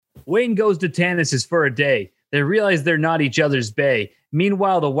Wayne goes to Tannis's for a day. They realize they're not each other's bae.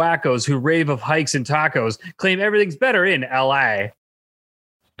 Meanwhile, the wackos who rave of hikes and tacos claim everything's better in LA.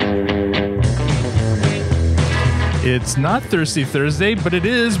 It's not Thirsty Thursday, but it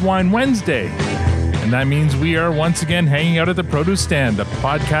is Wine Wednesday. And that means we are once again hanging out at the Produce Stand, a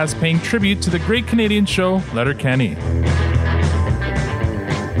podcast paying tribute to the great Canadian show, Letterkenny.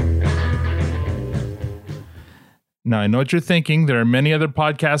 Now, I know what you're thinking. There are many other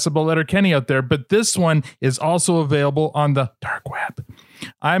podcasts about Letterkenny out there, but this one is also available on the dark web.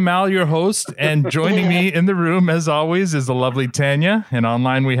 I'm Al, your host, and joining me in the room, as always, is the lovely Tanya. And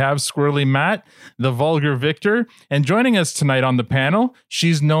online we have Squirrely Matt, the vulgar Victor. And joining us tonight on the panel,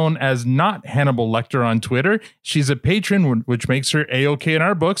 she's known as Not Hannibal Lecter on Twitter. She's a patron, which makes her A-OK in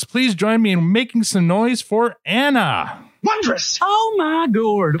our books. Please join me in making some noise for Anna. Wondrous! Oh my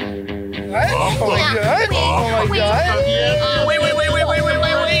god! What? Oh my god! Oh my god! Wait! Oh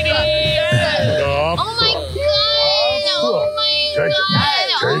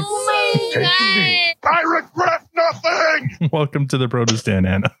my god! I regret nothing! Welcome to the Produce Stand,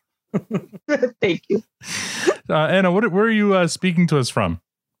 Anna. Thank you. Anna, where are you speaking to us from?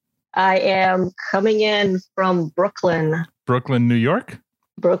 I am coming in from Brooklyn. Brooklyn, New York?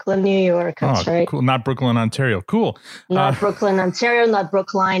 Brooklyn, New York. That's right. Cool. Not Brooklyn, Ontario. Cool. Not Brooklyn, Ontario. Not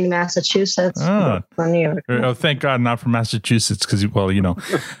Brookline, Massachusetts. Brooklyn, New York. Oh, thank God, not from Massachusetts, because, well, you know.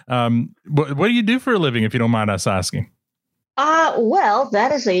 What do you do for a living, if you don't mind us asking? Well,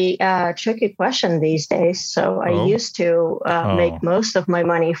 that is a tricky question these days. So I used to make most of my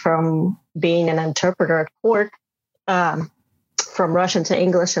money from being an interpreter at court, from Russian to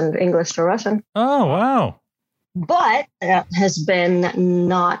English and English to Russian. Oh, wow. But that has been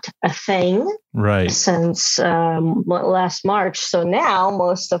not a thing since last March. So now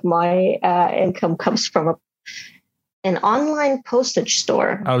most of my income comes from an online postage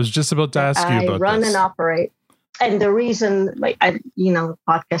store. I was just about to ask you about this. I run and operate. And the reason,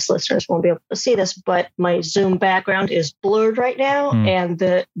 podcast listeners won't be able to see this, but my Zoom background is blurred right now. And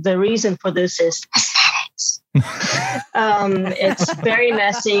the reason for this is aesthetics. It's very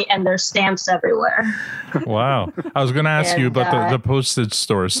messy and there's stamps everywhere. Wow. I was going to ask you about the postage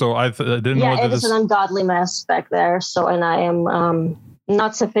store. So I didn't know whether it is an ungodly mess back there. So, and I am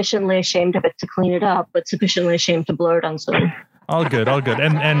not sufficiently ashamed of it to clean it up, but sufficiently ashamed to blur it on Zoom. All good.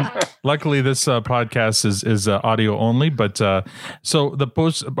 And luckily this podcast is audio only, but so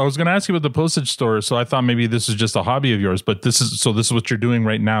I was going to ask you about the postage store. So I thought maybe this is just a hobby of yours, but this is what you're doing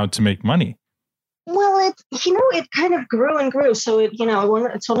right now to make money. Well, it kind of grew and grew. So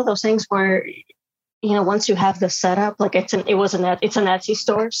it's one of those things where, once you have the setup, like it's an Etsy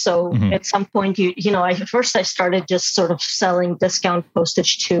store. So at some point I started just sort of selling discount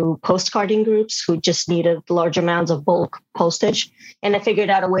postage to postcarding groups who just needed large amounts of bulk postage. And I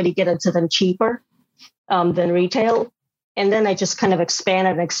figured out a way to get it to them cheaper than retail. And then I just kind of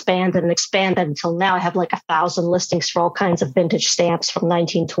expanded until now I have like 1,000 listings for all kinds of vintage stamps from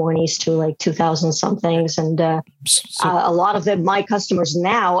 1920s to like 2000 somethings. And a lot of them, my customers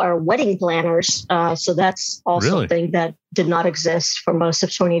now are wedding planners. So that's also something that did not exist for most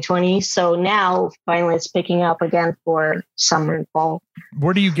of 2020. So now finally it's picking up again for summer and fall.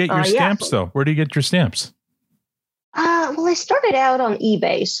 Where do you get your stamps though? Where do you get your stamps? Well, I started out on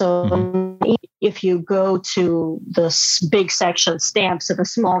eBay. So if you go to the big section stamps and a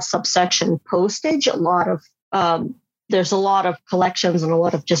small subsection postage, there's a lot of collections and a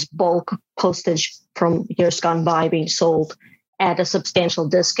lot of just bulk postage from years gone by being sold at a substantial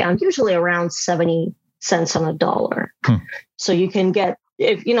discount, usually around 70 cents on a dollar. So you can get,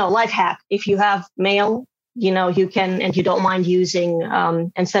 life hack, if you have mail, you can, and you don't mind using,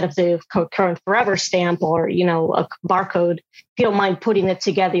 instead of the current forever stamp or, a barcode, if you don't mind putting it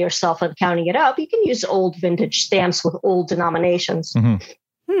together yourself and counting it up, you can use old vintage stamps with old denominations.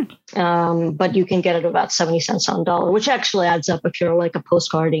 But you can get it about 70 cents on a dollar, which actually adds up if you're like a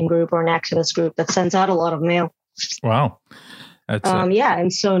postcarding group or an activist group that sends out a lot of mail. Wow.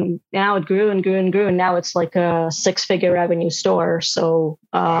 And so now it grew and grew and grew, and now it's like a 6-figure revenue store. So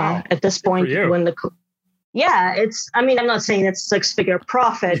at this point, I'm not saying it's 6-figure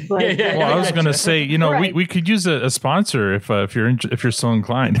profit, but Well, I was going to say, we could use a sponsor if you're so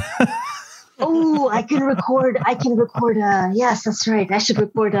inclined. Oh, I can record. Yes, that's right. I should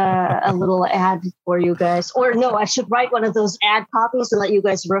record a little ad for you guys. Or no, I should write one of those ad copies and let you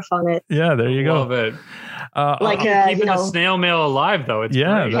guys riff on it. Yeah, there you go. Love it. keeping the snail mail alive, though. It's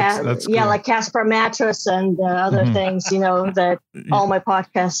great. That's cool. Like Casper mattress and other things, that all my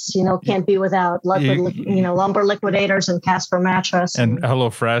podcasts, can't be without Lumber Liquidators and Casper mattress and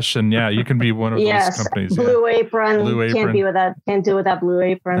HelloFresh, and you can be one of those companies. Blue Apron. Can't do without Blue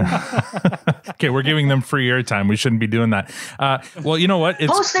Apron. Okay, we're giving them free airtime. We shouldn't be doing that. Well, you know what?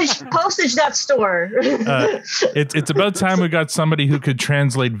 It's postage.store. It's about time we got somebody who could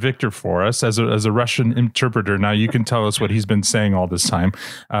translate Victor for us as a Russian interpreter. Now you can tell us what he's been saying all this time.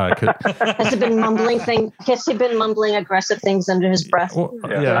 Has he been mumbling aggressive things under his breath?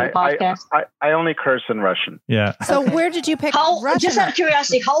 I only curse in Russian. Yeah. So where did you pick Russian? Just out of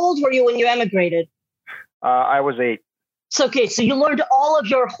curiosity, how old were you when you emigrated? I was 8. So you learned all of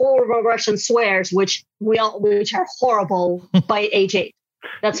your horrible Russian swears, which are horrible by age 8.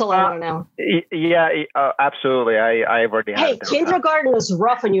 That's all I want to know. Yeah, absolutely. I've already had. Hey, kindergarten was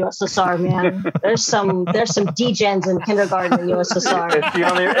rough in USSR, man. There's some degens in kindergarten in USSR. It's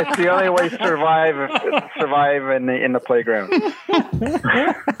the only way to survive in the playground.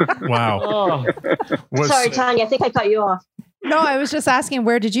 Wow. Sorry, Tanya. I think I cut you off. No, I was just asking,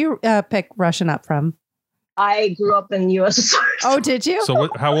 where did you pick Russian up from? I grew up in USSR. Oh, did you? So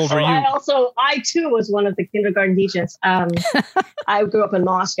how old were you? I too was one of the kindergarten teachers. I grew up in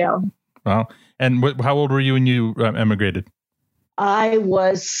Moscow. Wow. And how old were you when you emigrated? I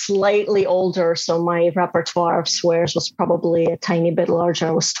was slightly older, so my repertoire of swears was probably a tiny bit larger.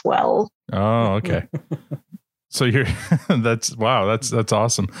 I was 12. Oh, okay. So that's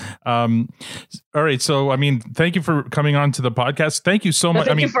awesome. All right. So, thank you for coming on to the podcast. Thank you so much.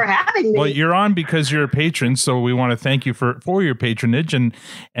 Thank you for having me. Well, you're on because you're a patron. So we want to thank you for your patronage and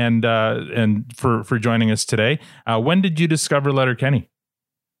for joining us today. When did you discover Letterkenny?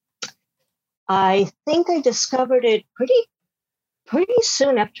 I think I discovered it pretty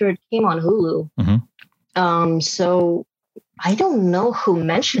soon after it came on Hulu. Mm-hmm. So I don't know who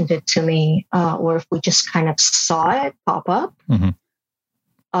mentioned it to me, or if we just kind of saw it pop up.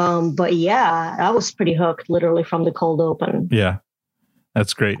 Mm-hmm. But yeah, I was pretty hooked, literally from the cold open. Yeah,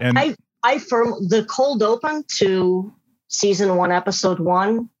 that's great. And from the cold open to season 1, episode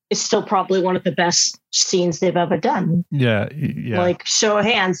 1 is still probably one of the best scenes they've ever done. Yeah. Like, show of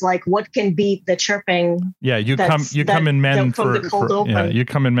hands, like what can beat the chirping? Yeah, you come in men for the cold open. Yeah, you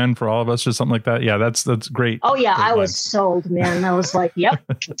come in men for all of us or something like that. Yeah, that's great. Oh yeah, I was sold, man. I was like, yep,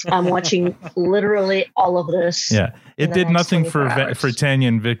 I'm watching literally all of this. Yeah, it did nothing for Tanya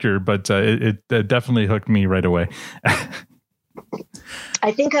and Victor, but it definitely hooked me right away.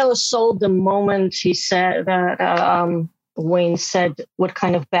 I think I was sold the moment he said that. Wayne said, "What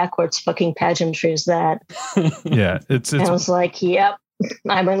kind of backwards fucking pageantry is that?" Yeah, it's. I was like, "Yep,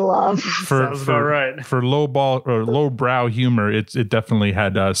 I'm in love." Sounds about right. For low brow humor, it definitely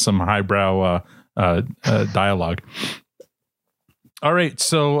had some highbrow dialogue. All right,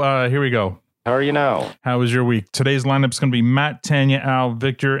 so here we go. How are you now? How was your week? Today's lineup's going to be Matt, Tanya, Al,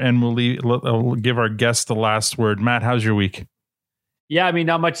 Victor, and we'll give our guest the last word. Matt, how's your week? Yeah,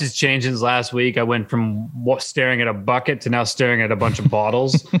 not much has changed since last week. I went from staring at a bucket to now staring at a bunch of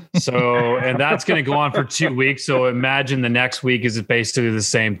bottles. And that's going to go on for 2 weeks. So imagine the next week is basically the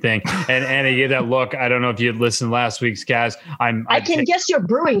same thing. And Anna, you get that look. I don't know if you had listened last week's, guys. I can guess you're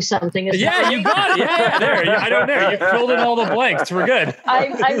brewing something. Yeah, you got it. Yeah, there. I don't know. You filled in all the blanks. We're good.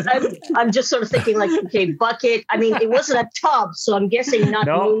 I'm just sort of thinking like, okay, bucket. It wasn't a tub, so I'm guessing not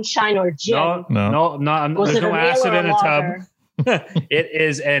moonshine or gin. No. There's no acid in a tub. It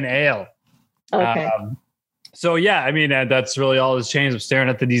is an ale. Okay. So yeah, that's really all that's changed. I'm staring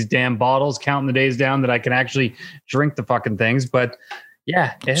at these damn bottles, counting the days down that I can actually drink the fucking things. But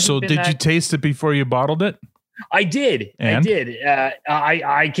yeah. So did you taste it before you bottled it? I did. And? I did.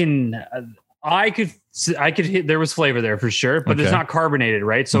 I could hit. There was flavor there for sure, but it's not carbonated,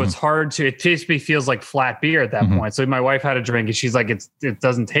 right? So it's hard to. It basically feels like flat beer at that point. So my wife had a drink, and she's like, "It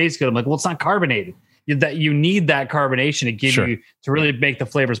doesn't taste good." I'm like, "Well, it's not carbonated. That you need that carbonation to give you to really make the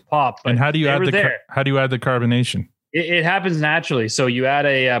flavors pop." But and how do you add the carbonation? It happens naturally. So you add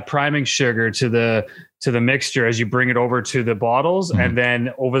a priming sugar to the mixture as you bring it over to the bottles, and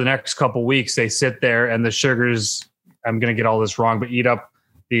then over the next couple weeks they sit there, and the sugars. I'm going to get all this wrong, but eat up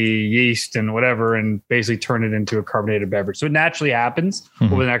the yeast and whatever, and basically turn it into a carbonated beverage. So it naturally happens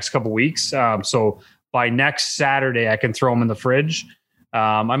over the next couple weeks. So by next Saturday, I can throw them in the fridge.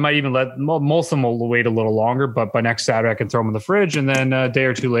 I might even most of them will wait a little longer, but by next Saturday I can throw them in the fridge, and then a day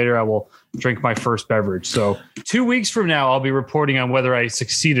or two later I will drink my first beverage. So 2 weeks from now, I'll be reporting on whether I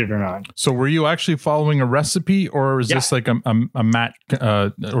succeeded or not. So were you actually following a recipe, or is this like a Matt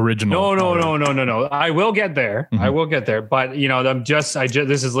original? No. I will get there. Mm-hmm. I will get there. But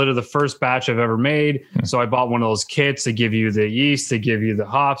this is literally the first batch I've ever made. Mm-hmm. So I bought one of those kits. They give you the yeast, they give you the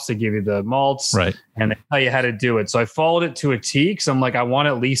hops, they give you the malts, Right. and they tell you how to do it. So I followed it to a T because I'm like, I want to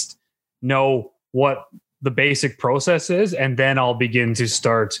at least know what the basic process is, and then I'll begin to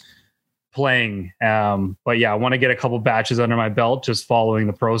start playing. But yeah, I want to get a couple batches under my belt, just following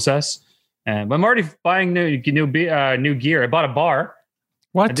the process. But I'm already buying new gear. I bought a bar.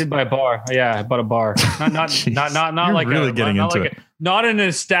 What? I did buy a bar. Yeah, I bought a bar. Not You're like really getting into it. Not an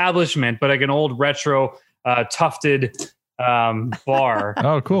establishment, but like an old retro tufted bar.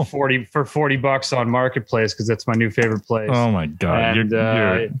 Oh, cool. For $40 on Marketplace, because that's my new favorite place. Oh my God. And,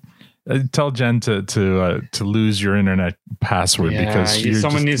 you're tell Jen to lose your internet password, because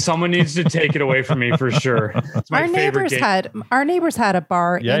someone needs to take it away from me for sure. It's my our neighbors had a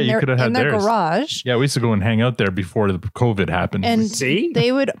bar in their garage. Yeah, we used to go and hang out there before the COVID happened. And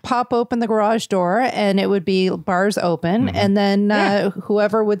they would pop open the garage door and it would be bars open, and then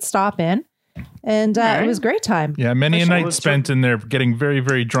whoever would stop in. And it was a great time. Yeah, many a night spent in there getting very,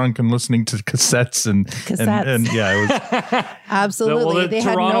 very drunk and listening to cassettes and yeah, it was absolutely. The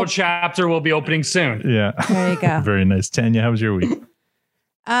Toronto chapter will be opening soon. Yeah, there you go. Very nice. Tanya, how was your week?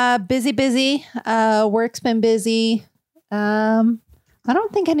 Busy. Work's been busy. I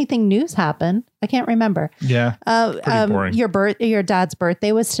don't think anything news happened. I can't remember. Yeah, pretty boring. Your dad's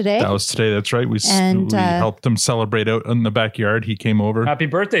birthday was today. That was today. That's right. We helped him celebrate out in the backyard. He came over. Happy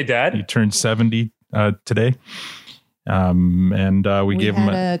birthday, Dad! He turned 70 today, and we gave him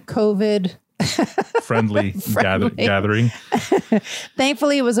a COVID friendly gathering.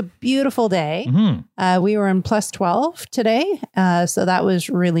 Thankfully, it was a beautiful day. Mm-hmm. We were in +12 today, so that was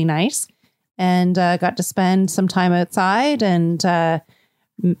really nice. And got to spend some time outside and have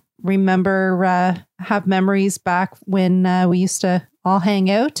memories back when we used to all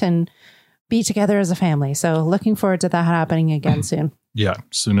hang out and be together as a family. So looking forward to that happening again soon. Yeah,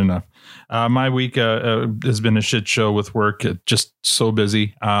 soon enough. My week has been a shit show with work. Just so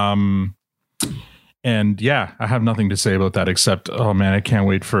busy. And yeah, I have nothing to say about that except, oh man, I can't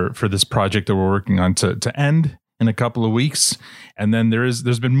wait for this project that we're working on to end in a couple of weeks. And then there's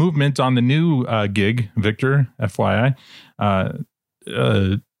been movement on the new gig, Victor, FYI.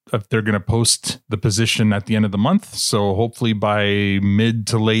 They're going to post the position at the end of the month. So hopefully by mid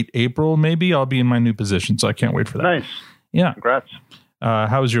to late April, maybe I'll be in my new position. So I can't wait for that. Nice. Yeah. Congrats.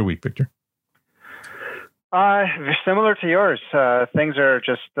 How was your week, Victor? Similar to yours. Things are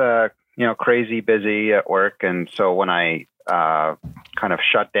just, crazy busy at work. And so when I kind of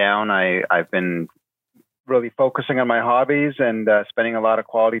shut down, I've been really focusing on my hobbies and spending a lot of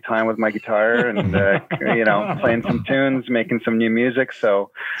quality time with my guitar and, playing some tunes, making some new music.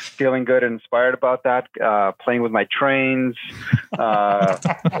 So feeling good and inspired about that, playing with my trains,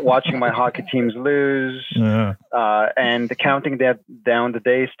 watching my hockey teams lose, and counting down the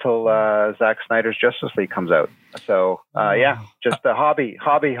days till Zack Snyder's Justice League comes out. So, just a hobby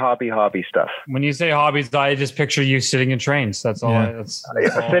stuff. When you say hobbies, I just picture you sitting in trains. That's all. Yeah.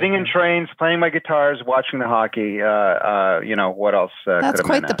 Sitting in trains, playing my guitars, watching the hockey. What else? That's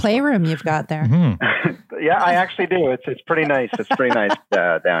quite the playroom you've got there. Mm-hmm. Yeah, I actually do. It's pretty nice. It's pretty nice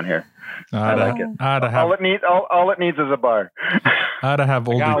down here. I like it. All it needs is a bar. How to have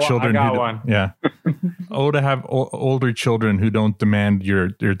older children. I got one. Yeah. To have older children who don't demand your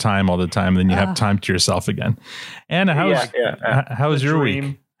time all the time, and then you have time to yourself again. Anna, how's your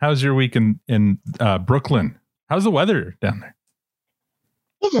week? How's your week in Brooklyn? How's the weather down there?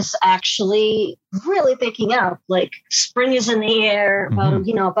 It is actually really picking up. Like spring is in the air.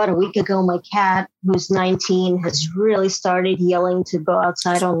 About a week ago, my cat, who's 19, has really started yelling to go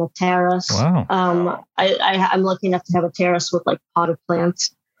outside on the terrace. Wow. I'm lucky enough to have a terrace with like potted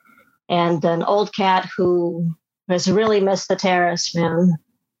plants, and an old cat who has really missed the terrace, man.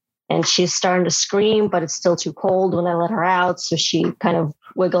 And she's starting to scream, but it's still too cold when I let her out. So she kind of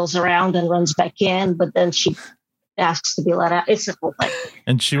wiggles around and runs back in, but then she asks to be let out. It's a whole thing.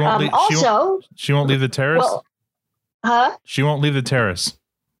 And she won't leave. She won't leave the terrace. She won't leave the terrace.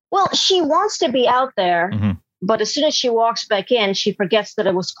 Well, she wants to be out there, but as soon as she walks back in, she forgets that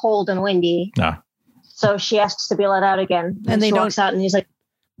it was cold and windy. So she asks to be let out again. And she walks out, and he's like,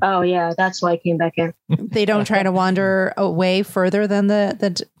 "Oh yeah, that's why I came back in." They don't try to wander away further than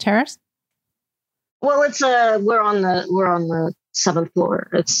the terrace. Well, it's we're on the 7th floor.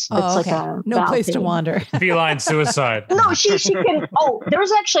 It's like a no place to balcony. wander. Feline suicide. No, she can. Oh,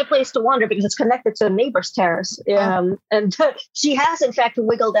 there's actually a place to wander because it's connected to a neighbor's terrace. And she has, in fact,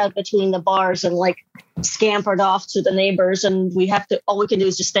 wiggled out between the bars and like scampered off to the neighbors. And all we can do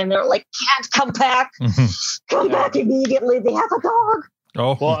is just stand there like, can't come back. Come back immediately. They have a dog.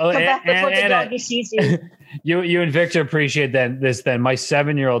 Oh, Well, Come back before the doggy sees you. you and Victor appreciate this. Then my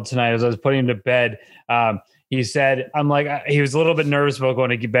 7-year-old tonight, as I was putting him to bed, he said, he was a little bit nervous about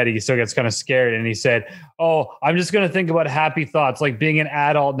going to bed. He still gets kind of scared. And he said, "Oh, I'm just going to think about happy thoughts, like being an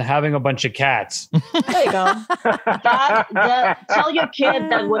adult and having a bunch of cats." There you go. Tell your kid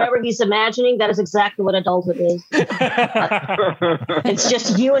that whatever he's imagining, that is exactly what adulthood is. It's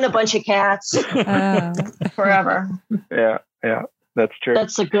just you and a bunch of cats forever. Yeah. That's true.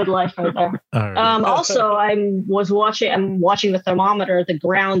 That's a good life right there. all right. Also, I'm watching the thermometer. The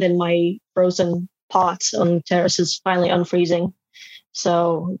ground in my frozen pots on the terrace is finally unfreezing.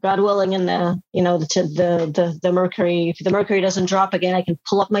 So, God willing, and the mercury, if the mercury doesn't drop again, I can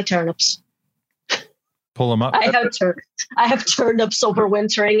pull up my turnips. Pull them up. I have turnips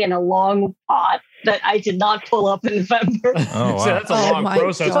overwintering in a long pot that I did not pull up in November. Oh, wow. So that's a long my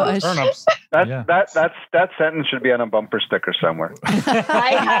process for gosh. turnips. That sentence should be on a bumper sticker somewhere.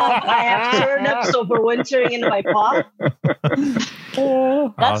 I have turnips overwintering in my pot.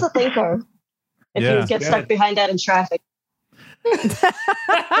 That's a thinker. If you get stuck behind that in traffic.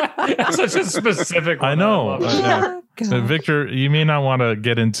 Such a specific one. I know. Oh, So, God. Victor, you may not want to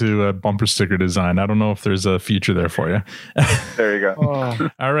get into bumper sticker design. I don't know if there's a future there for you. There you go. Oh.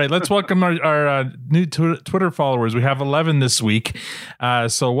 All right, let's welcome our new Twitter followers. We have 11 this week.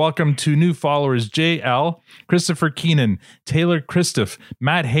 So welcome to new followers: JL, Christopher Keenan, Taylor Christoph,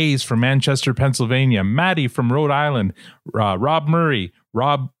 Matt Hayes from Manchester, Pennsylvania, Maddie from Rhode Island, Rob Murray,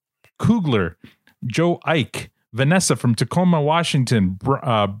 Rob Kugler, Joe Ike, Vanessa from Tacoma, Washington,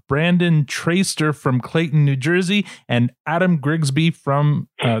 Brandon Traster from Clayton, New Jersey, and Adam Grigsby from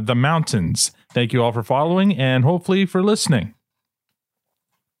the mountains. Thank you all for following and hopefully for listening.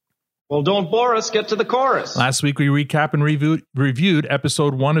 Well, don't bore us. Get to the chorus. Last week, we recapped and reviewed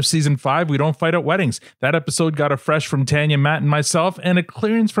episode 1 of season 5, We Don't Fight at Weddings. That episode got a fresh from Tanya, Matt, and myself, and a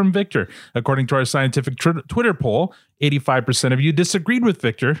clearance from Victor. According to our scientific Twitter poll, 85% of you disagreed with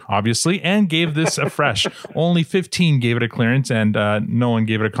Victor, obviously, and gave this a fresh. Only 15 gave it a clearance, and no one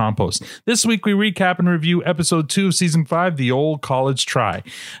gave it a compost. This week, we recap and review episode 2 of season 5, The Old College Try.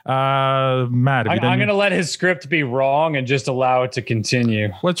 Matt, I'm going to let his script be wrong and just allow it to continue.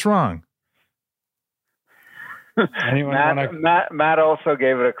 What's wrong? Anyone want to? Matt also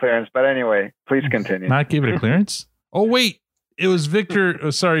gave it a clearance, but anyway, please continue. Matt gave it a clearance? Oh, wait. It was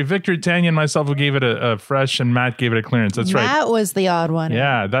Victor. Sorry, Victor, Tanya, and myself who gave it a fresh, and Matt gave it a clearance. That's right. That was the odd one.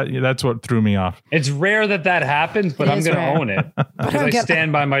 Yeah, that's what threw me off. It's rare that happens, but It I'm is going to rare. own it because I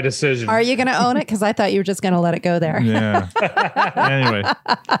stand by my decision. Are you going to own it? Because I thought you were just going to let it go there. Yeah. Anyway.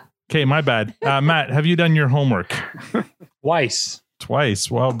 Okay, my bad. Matt, have you done your homework? Twice.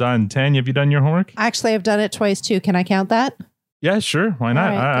 Well done. Tanya, have you done your homework? Actually, I've done it twice too. Can I count that? Yeah, sure. Why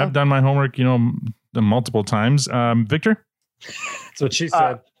not? All right, I've go. done my homework, multiple times. Victor? That's what she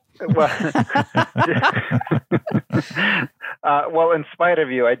said. Well, in spite of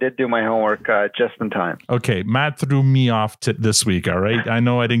you, I did do my homework just in time. Okay, Matt threw me off this week, all right? I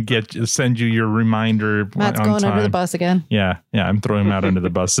know I didn't send you your reminder Matt's on going time. under the bus again. Yeah, I'm throwing Matt under the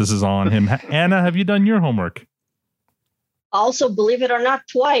bus. This is all on him. Anna, have you done your homework? Also, believe it or not,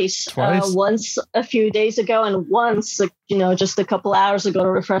 twice. Twice? Once a few days ago, and once, just a couple hours ago to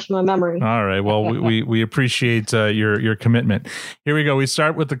refresh my memory. All right. Well, we appreciate your commitment. Here we go. We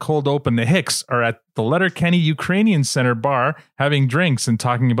start with the cold open. The Hicks are at the Letterkenny Ukrainian Center bar having drinks and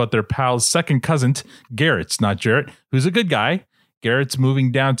talking about their pal's second cousin, Garrett's, not Jarrett, who's a good guy. Garrett's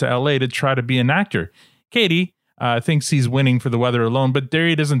moving down to LA to try to be an actor. Katie thinks he's winning for the weather alone, but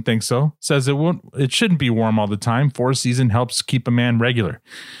Derry doesn't think so. Says it shouldn't be warm all the time. 4 season helps keep a man regular.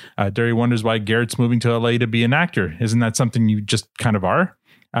 Derry wonders why Garrett's moving to LA to be an actor. Isn't that something you just kind of are?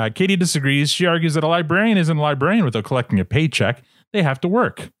 Katie disagrees. She argues that a librarian isn't a librarian without collecting a paycheck. They have to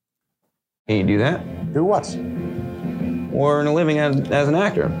work. Can you do that? Do what? Or earn a living as an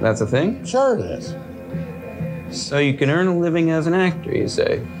actor? That's a thing? Sure it is. So you can earn a living as an actor, you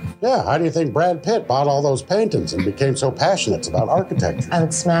say? Yeah, how do you think Brad Pitt bought all those paintings and became so passionate about architecture? I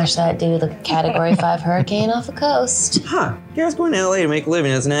would smash that dude with a Category 5 hurricane off the coast. Huh. Garrett's going to LA to make a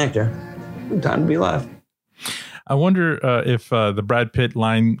living as an actor. Good time to be alive. I wonder if the Brad Pitt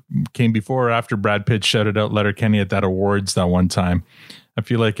line came before or after Brad Pitt shouted out Letterkenny at that awards that one time. I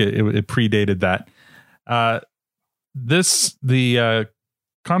feel like it predated that. The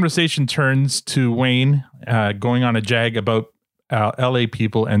conversation turns to Wayne going on a jag about LA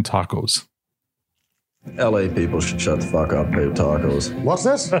people and tacos? LA people should shut the fuck up about tacos. What's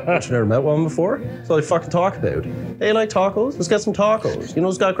this? You never met one before? That's all they fucking talk about. Hey, you like tacos? Let's get some tacos. You know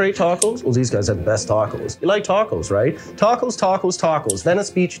who's got great tacos? Well, these guys have the best tacos. You like tacos, right? Tacos, tacos, tacos. Venice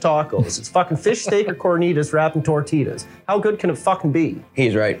Beach tacos. It's fucking fish steak or cornitas wrapped in tortillas. How good can it fucking be?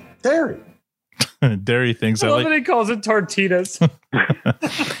 He's right. Dairy. Derry thinks I love that he calls it tortillas.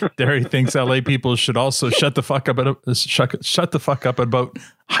 Derry thinks LA people should also shut the fuck up about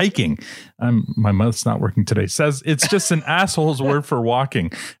hiking. My mouth's not working today. Says it's just an asshole's word for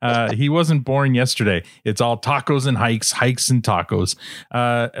walking. He wasn't born yesterday. It's all tacos and hikes and tacos.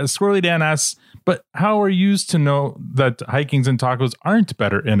 Squirrely Dan asks, but how are you to know that hikings and tacos aren't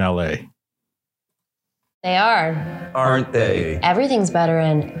better in LA? They are. Aren't they? Everything's better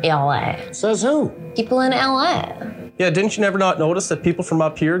in LA. Says who? People in LA. Yeah, didn't you never not notice that people from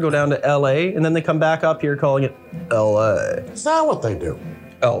up here go down to LA and then they come back up here calling it LA? Is that what they do?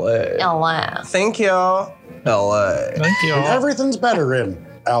 LA. LA. Thank you. LA. Thank you. And everything's better in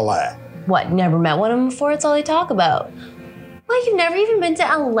LA. What, never met one of them before? It's all they talk about. What, you've never even been to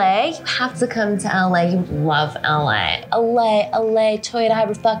LA? You have to come to LA. You love LA. LA, Toyota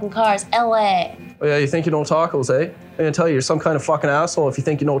hybrid fucking cars, LA. Oh yeah, you think you know tacos, eh? I'm gonna tell you, you're some kind of fucking asshole if you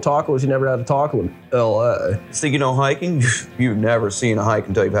think you know tacos, you never had a taco in LA. Think you know hiking? You've never seen a hike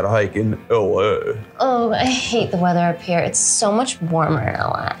until you've had a hike in LA. Oh, I hate the weather up here. It's so much warmer in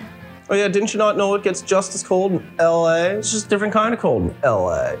LA. Oh yeah, didn't you not know it gets just as cold in LA? It's just a different kind of cold in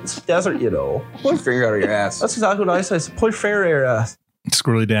LA. It's desert, you know. Pull your finger out of your ass. That's exactly what I say. So pull your finger out of your ass.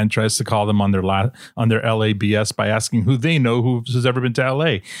 Squirrely Dan tries to call them on their LA BS by asking who they know who's ever been to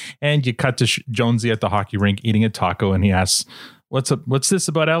LA. And you cut to Jonesy at the hockey rink eating a taco, and he asks, "What's this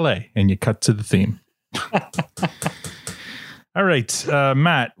about LA?" And you cut to the theme. All right,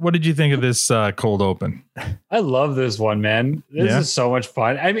 Matt, what did you think of this cold open? I love this one, man. This is so much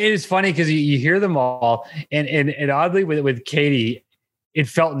fun. I mean, it's funny because you hear them all, and oddly with Katie, it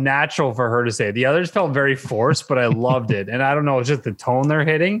felt natural for her to say it. The others felt very forced, but I loved it. And I don't know, it's just the tone they're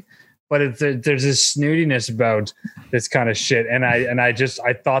hitting, but there's this snootiness about this kind of shit. And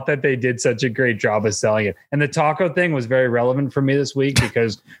I thought that they did such a great job of selling it. And the taco thing was very relevant for me this week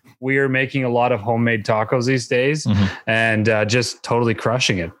because we are making a lot of homemade tacos these days and just totally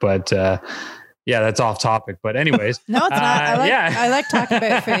crushing it. But yeah, that's off topic. But anyways. No, it's not. I like talking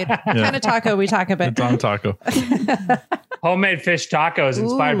about food. What kind of taco we talk about? It's on taco. Homemade fish tacos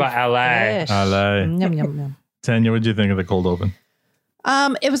inspired by LA. Fish. LA. Yum, yum, yum. Tanya, what did you think of the cold open?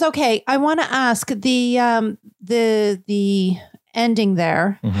 It was okay. I want to ask the ending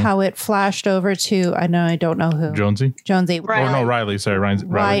there, how it flashed over to I don't know who. Jonesy. Riley. Or no, Riley. Sorry,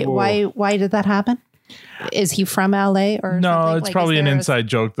 Riley. Why did that happen? Is he from LA or no? something? It's probably an inside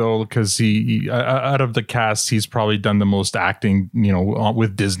joke though, because he out of the cast, he's probably done the most acting,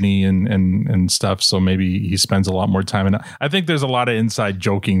 with Disney and stuff. So maybe he spends a lot more time. And I think there's a lot of inside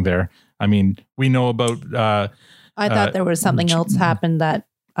joking there. I mean, we know about. I thought there was something else happened that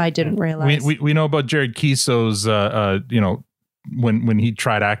I didn't realize. We know about Jared Kiso's. When he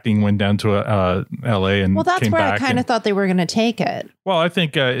tried acting, went down to L.A. and that's came where back I kind of thought they were going to take it. Well, I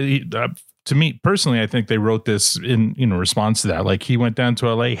think to me personally, I think they wrote this in response to that. Like he went down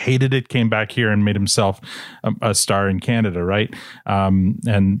to LA, hated it, came back here and made himself a star in Canada, right?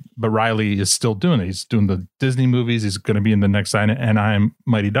 But Riley is still doing it. He's doing the Disney movies. He's going to be in the next Anaheim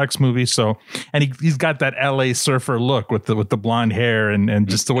Mighty Ducks movie. So, and he's got that LA surfer look with the blonde hair and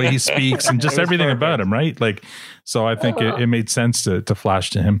just the way he speaks and just everything about him, right? Like, so I think it made sense to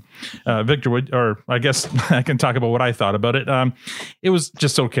flash to him. Victor, I guess I can talk about what I thought about it. It was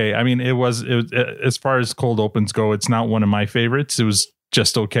just okay. I mean, it was as far as cold opens go, it's not one of my favorites. It was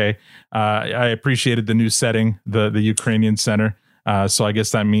just okay. I appreciated the new setting, the Ukrainian center. So I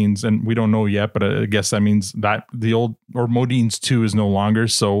guess that means, and we don't know yet, but I guess that means that the old or Modine's 2 is no longer.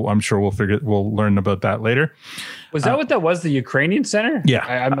 So I'm sure we'll learn about that later. Was that what that was? The Ukrainian center? Yeah.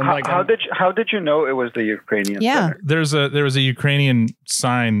 How did you know it was the Ukrainian center? There was a Ukrainian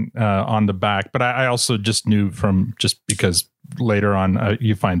sign on the back, but I also just knew just because later on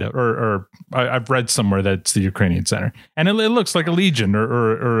you find out, or I've read somewhere that it's the Ukrainian center, and it looks like a Legion,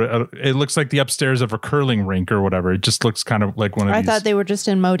 or it looks like the upstairs of a curling rink or whatever. It just looks kind of like one of these. I thought they were just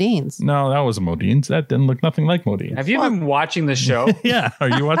in Modine's. No, that was a Modine's. That didn't look nothing like Modine's. Have you been watching the show? Yeah. Are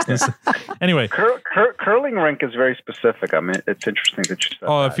you watching this? Anyway. Curling rink is very specific. I mean, it's interesting that you said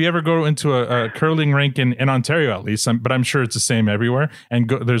that. If you ever go into a curling rink in Ontario, at least, but I'm sure it's the same everywhere. And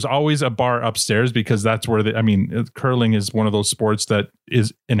there's always a bar upstairs because that's where curling is one of those those sports that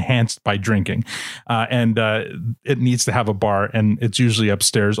is enhanced by drinking, and it needs to have a bar, and it's usually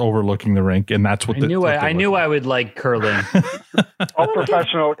upstairs overlooking the rink, and that's what I knew I would like curling. All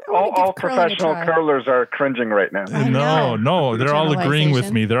professional curlers are cringing right now. No, they're all agreeing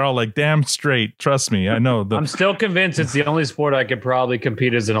with me. They're all like, "Damn straight, trust me, I know." I'm still convinced it's the only sport I could probably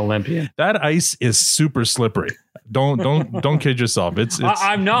compete as an Olympian. That ice is super slippery. Don't kid yourself. It's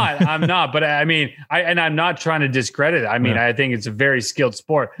I'm not. But I mean, I'm not trying to discredit it. I mean, I think it's a very skilled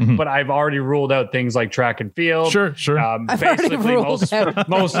sport. Mm-hmm. But I've already ruled out things like track and field. Sure. Basically, most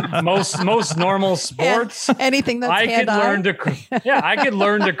normal sports. Anything that's I could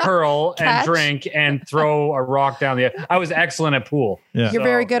learn to curl and drink and throw a rock down the. I was excellent at pool. Yeah. You're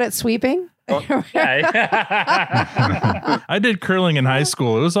very good at sweeping. I did curling in high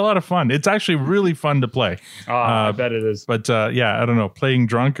school. It was a lot of fun. It's actually really fun to play. I bet it is. But I don't know. Playing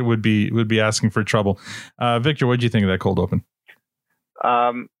drunk would be asking for trouble. Victor, what did you think of that cold open?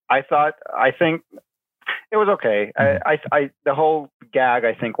 I think it was okay. Mm-hmm. The whole gag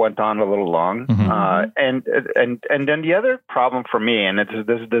I think went on a little long. Mm-hmm. And then the other problem for me, and this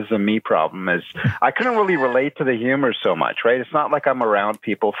is a me problem, is I couldn't really relate to the humor so much. Right? It's not like I'm around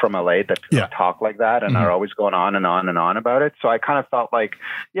people from LA that talk like that and are always going on and on and on about it. So I kind of felt like,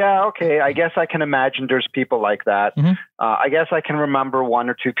 yeah, okay, I guess I can imagine there's people like that. Mm-hmm. I guess I can remember one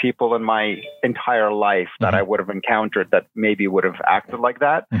or two people in my entire life that I would have encountered that maybe would have acted like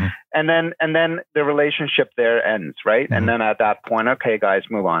that. Mm-hmm. And then the relationship there ends, right? Mm-hmm. And then at that point, okay, guys,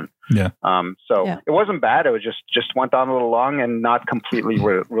 move on. Yeah. It wasn't bad. It was just went on a little long and not completely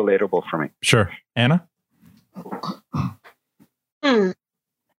relatable for me. Sure. Anna?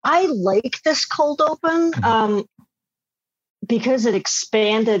 I like this cold open because it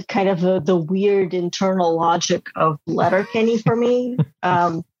expanded kind of the weird internal logic of Letterkenny for me.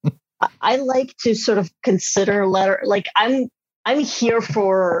 I like to sort of consider I'm here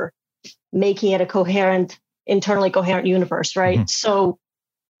for making it a internally coherent universe, right? Mm-hmm. So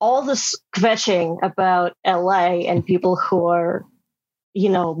all this kvetching about LA and people who are,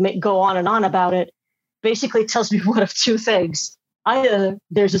 go on and on about it basically tells me one of two things. Either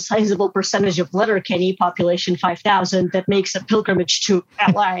there's a sizable percentage of Letterkenny, population 5,000, that makes a pilgrimage to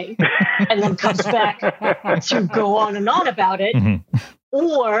LA and then comes back to go on and on about it. Mm-hmm.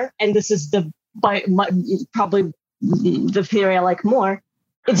 Or, and this is probably the theory I like more,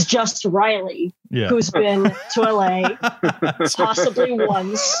 it's just Riley who's been to LA possibly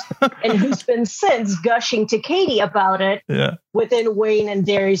once and who's been since gushing to Katie about it within Wayne and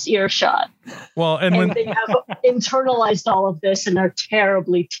Derry's earshot. Well, and when they have internalized all of this and are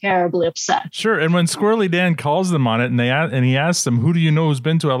terribly, terribly upset. Sure. And when Squirrely Dan calls them on it and he asks them, who do you know who's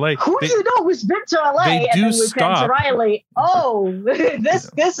been to LA? Who do you know who's been to LA? They do and then stop. To Riley. Oh,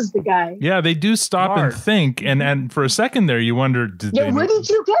 this is the guy. Yeah, they do stop and think. And for a second there, you wonder, where did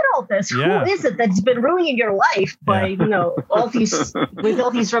you get all this? Yeah. Who is it that's been ruining your life by, all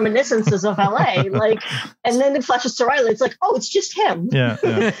these reminiscences of LA? And then it flashes to Riley. It's like, oh, it's just him. Yeah.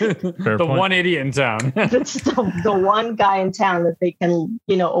 Fair point. One idiot in town. It's the one guy in town that they can,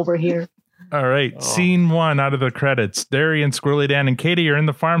 overhear. All right. Scene 1 out of the credits. Derry and Squirrely Dan and Katie are in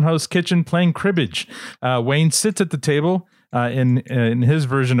the farmhouse kitchen playing cribbage. Wayne sits at the table in his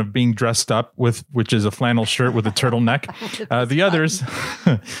version of being dressed up which is a flannel shirt with a turtleneck. The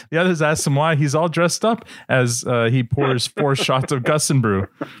others ask him why he's all dressed up as he pours 4 shots of Gussin brew.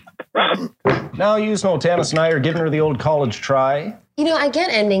 Now you know Tanis and I are giving her the old college try. I get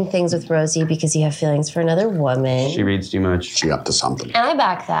ending things with Rosie because you have feelings for another woman. She reads too much. She up to something. And I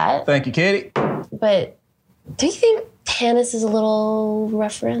back that. Thank you, Katie. But do you think Tanis is a little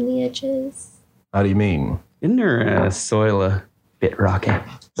rough around the edges? How do you mean? Isn't her soil a bit rocky?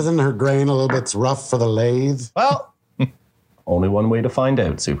 Isn't her grain a little bit rough for the lathe? Well, only one way to find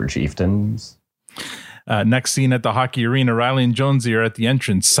out, Super Chieftains. Next scene at the hockey arena, Riley and Jonesy are at the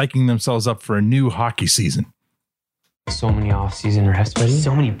entrance, psyching themselves up for a new hockey season. So many off-season reps, buddy.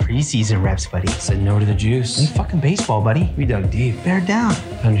 So many preseason reps, buddy. Said no to the juice. And fucking baseball, buddy. We dug deep. Bear down.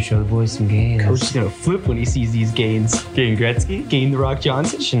 Time to show the boys some gains. Coach is gonna flip when he sees these gains. Gain Gretzky, Gain the Rock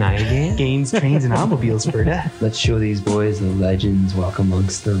Johnson, Shania Gain, Gains, Trains, and Automobiles for death. Let's show these boys the legends walk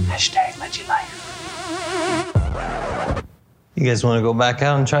amongst them. Hashtag Legend Life. You guys want to go back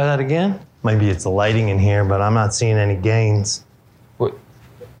out and try that again? Maybe it's the lighting in here, but I'm not seeing any gains. What?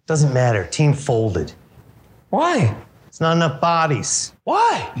 Doesn't matter. Team folded. Why? It's not enough bodies.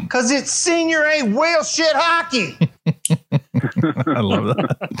 Why? Because it's senior A whale shit hockey. I love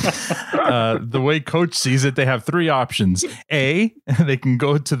that. The way coach sees it, they have 3 options. A, they can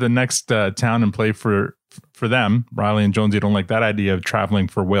go to the next town and play for for them. Riley and Jonesy don't like that idea of traveling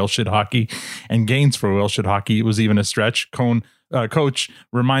for whale shit hockey and gains for whale shit hockey. It was even a stretch. Coach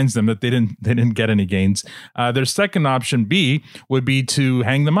reminds them that they didn't get any gains. Their second option B would be to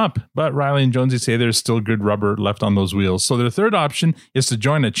hang them up, but Riley and Jonesy say there's still good rubber left on those wheels. So their third option is to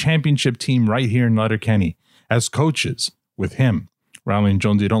join a championship team right here in Letterkenny as coaches with him. Riley and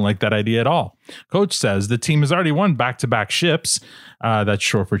Jonesy don't like that idea at all. Coach says the team has already won back-to-back ships. That's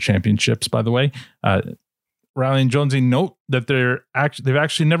short for championships, by the way. Riley and Jonesy note that they've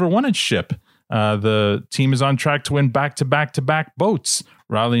actually never won a ship. The team is on track to win back-to-back boats.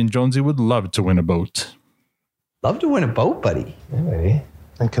 Riley and Jonesy would love to win a boat. Love to win a boat, buddy. Yeah, buddy.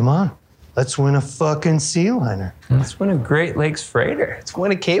 Then come on. Let's win a fucking sea liner. Let's win a Great Lakes freighter. Let's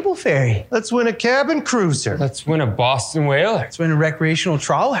win a cable ferry. Let's win a cabin cruiser. Let's win a Boston whaler. Let's win a recreational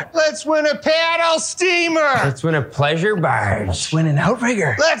trawler. Let's win a paddle steamer. Let's win a pleasure barge. Let's win an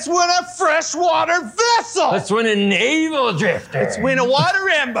outrigger. Let's win a freshwater vessel. Let's win a naval drifter. Let's win a water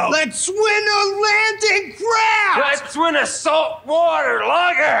rambo. Let's win a landing craft. Let's win a saltwater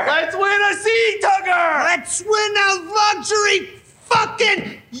logger. Let's win a sea tugger. Let's win a luxury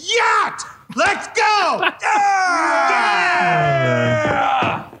fucking yacht. Let's go.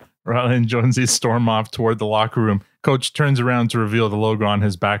 Yeah! Riley and Jonesy storm off toward the locker room. Coach turns around to reveal the logo on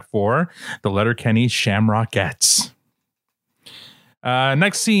his back for the Letterkenny Shamrockettes.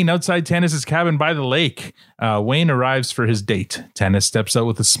 Next scene, outside Tanis's cabin by the lake. Wayne arrives for his date. Tanis steps out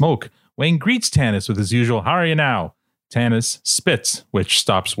with a smoke. Wayne greets Tanis with his usual, "How are you now?" Tanis spits, which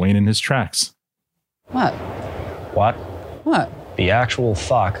stops Wayne in his tracks. What? What? What? The actual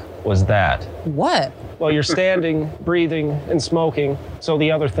fuck was that? What? Well, you're standing, breathing, and smoking, so the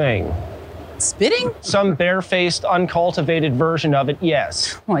other thing. Spitting? Some barefaced, uncultivated version of it,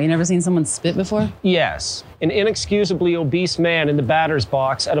 yes. What, you never seen someone spit before? Yes. An inexcusably obese man in the batter's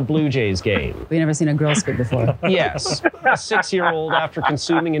box at a Blue Jays game. But you never seen a girl spit before? Yes. A 6-year-old after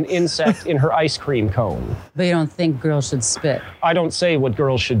consuming an insect in her ice cream cone. But you don't think girls should spit? I don't say what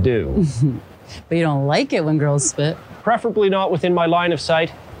girls should do. But you don't like it when girls spit? Preferably not within my line of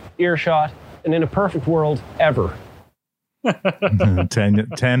sight, earshot, and in a perfect world, ever.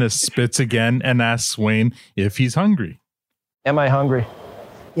 Tanis spits again and asks Wayne if he's hungry. Am I hungry?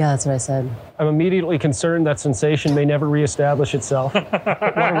 Yeah, that's what I said. I'm immediately concerned that sensation may never reestablish itself. What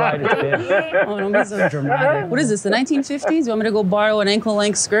a ride it's been. Oh, don't be so dramatic. What is this, the 1950s? You want me to go borrow an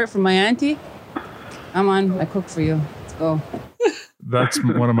ankle-length skirt from my auntie? Come on, I cook for you. Let's go. That's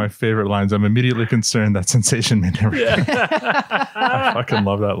one of my favorite lines. I'm immediately concerned that sensation may never. I fucking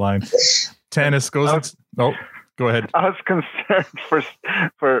love that line. Tanis goes. Go aahead. I was concerned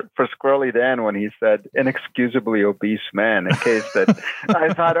for Squirrely Dan when he said inexcusably obese man. In case that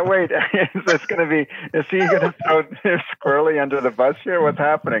I thought, oh wait, is he going to throw Squirrely under the bus here? What's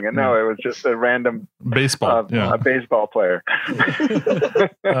happening? And no, it was just a random baseball, a baseball player.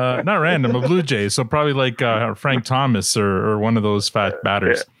 Not random, a Blue Jays. So probably like Frank Thomas or one of those fat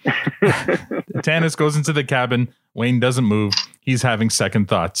batters. Tanis goes into the cabin. Wayne doesn't move. He's having second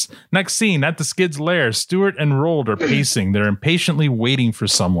thoughts. Next scene, at the Skid's lair, Stuart and Rold are pacing. They're impatiently waiting for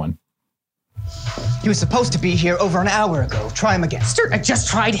someone. He was supposed to be here over an hour ago. Try him again. Stuart, I just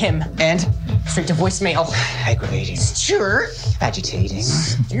tried him. And? Straight to voicemail. Aggravating. Stuart. Agitating.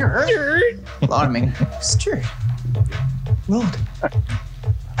 Stuart. Alarming. Stuart. Rold.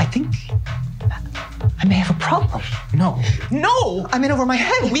 I think I may have a problem. No. I'm in over my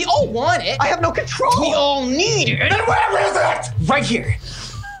head. We all want it. I have no control. We all need it. Then where is it? Right here.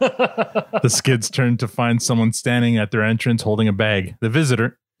 The Skids turn to find someone standing at their entrance holding a bag. The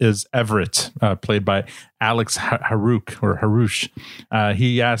visitor is Everett, played by Alex Harouche.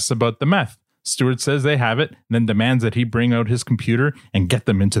 He asks about the meth. Stuart says they have it, and then demands that he bring out his computer and get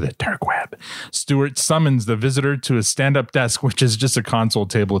them into the dark web. Stuart summons the visitor to a stand-up desk, which is just a console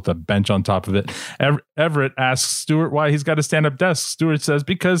table with a bench on top of it. Everett asks Stuart why he's got a stand-up desk. Stuart says,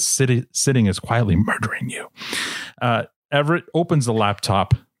 because sitting is quietly murdering you. Everett opens the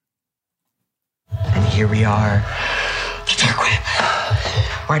laptop. And here we are. The dark web.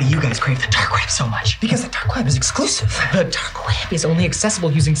 Why do you guys crave the dark web so much? Because the dark web is exclusive. The dark web is only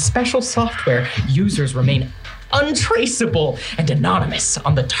accessible using special software. Users remain untraceable and anonymous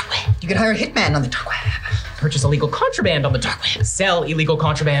on the dark web. You can hire a hitman on the dark web. Purchase illegal contraband on the dark web. Sell illegal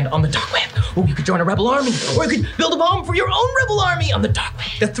contraband on the dark web. Or you could join a rebel army. Or you could build a bomb for your own rebel army on the dark web.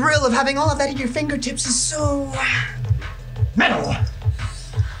 The thrill of having all of that at your fingertips is so metal.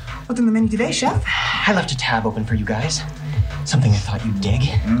 What's in the menu today, Chef? I left a tab open for you guys. Something I thought you'd dig.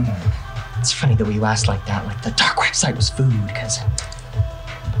 It's funny that you asked like that, like the dark website was food, because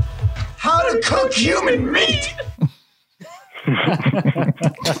how to cook human meat!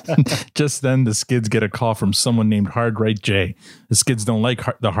 Just then, the Skids get a call from someone named Hard Right J. The Skids don't like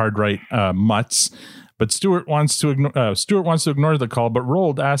the Hard Right mutts, but Stuart wants to ignore the call. But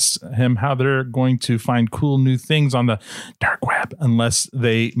Rold asks him how they're going to find cool new things on the dark web unless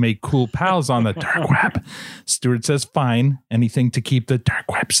they make cool pals on the dark web. Stuart says, "Fine, anything to keep the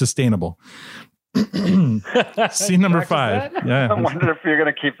dark web sustainable." Scene number 5. Yeah, I wonder if you're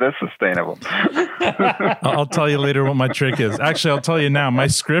going to keep this sustainable. I'll tell you later what my trick is. Actually, I'll tell you now. My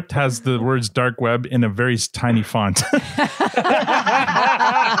script has the words dark web in a very tiny font.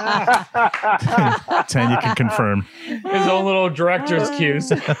 10, you can confirm. His own little director's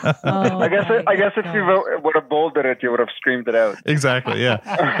cues. I guess if you would have bolded it, you would have screamed it out. Exactly, yeah.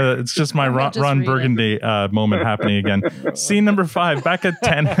 It's just my Ron Burgundy moment happening again. Scene number 5. Back at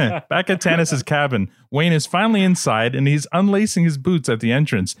Tanis's cabin, Wayne is finally inside and he's unlacing his boots at the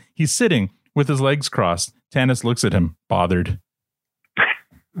entrance. He's sitting with his legs crossed. Tanis looks at him, bothered.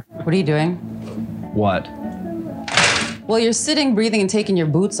 What are you doing? What? Well, you're sitting, breathing, and taking your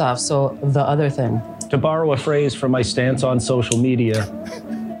boots off, so the other thing. To borrow a phrase from my stance on social media,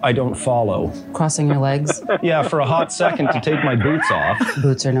 I don't follow. Crossing your legs? Yeah, for a hot second to take my boots off.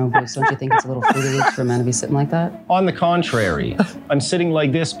 Boots or no boots, don't you think it's a little Fruity Loops for a man to be sitting like that? On the contrary, I'm sitting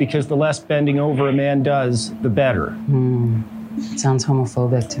like this because the less bending over a man does, the better. Sounds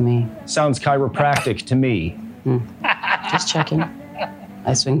homophobic to me. Sounds chiropractic to me. Just checking.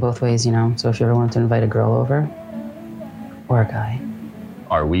 I swing both ways, you know, so if you ever want to invite a girl over, or a guy.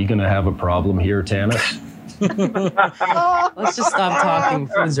 Are we gonna have a problem here, Tanis? Let's just stop talking.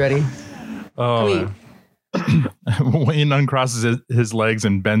 Food's ready. Oh, Wayne uncrosses his legs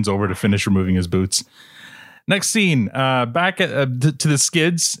and bends over to finish removing his boots. Next scene, back to the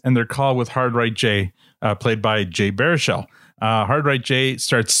Skids and their call with Hard Right J, played by Jay Baruchel. Hard Right J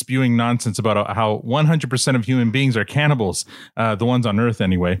starts spewing nonsense about how 100% of human beings are cannibals, the ones on Earth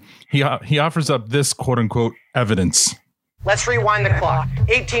anyway. He offers up this quote-unquote evidence. Let's rewind the clock.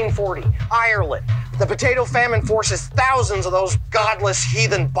 1840, Ireland. The potato famine forces thousands of those godless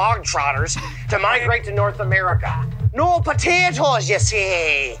heathen bog trotters to migrate to North America. No potatoes, you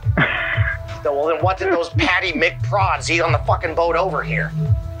see. Well, then what did those Patty McProds eat on the fucking boat over here?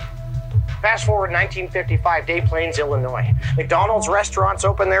 Fast forward 1955, Des Plaines, Illinois. McDonald's restaurants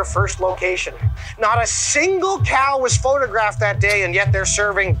opened their first location. Not a single cow was photographed that day, and yet they're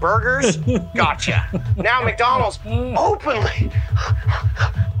serving burgers? Gotcha. Now McDonald's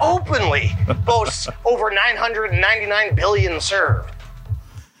openly boasts over 999 billion served.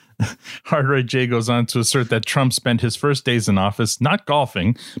 Hard Right J goes on to assert that Trump spent his first days in office not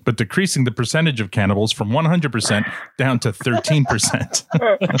golfing, but decreasing the percentage of cannibals from 100% down to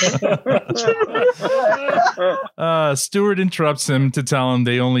 13%. Stewart interrupts him to tell him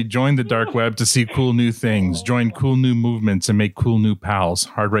they only joined the dark web to see cool new things, join cool new movements, and make cool new pals.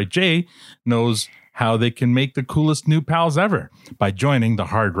 Hard Right J knows how they can make the coolest new pals ever by joining the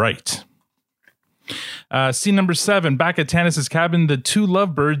Hard Right. Scene number 7, back at Tanis's cabin, the two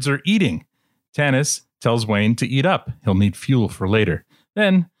lovebirds are eating. Tanis tells Wayne to eat up. He'll need fuel for later.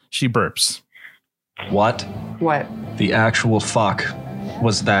 Then she burps. What? What? The actual fuck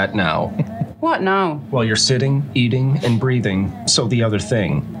was that now? What now? Well, you're sitting, eating, and breathing, so the other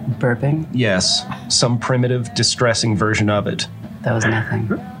thing. Burping? Yes, some primitive, distressing version of it. That was nothing.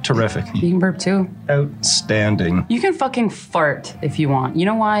 Terrific. You can burp too. Outstanding. You can fucking fart if you want. You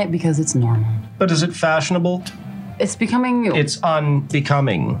know why? Because it's normal. But is it fashionable? It's becoming... It's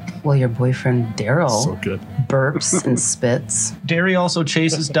unbecoming. Well, your boyfriend, Daryl... So good. ...burps and spits. Derry also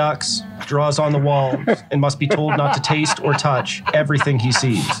chases ducks, draws on the walls, and must be told not to taste or touch everything he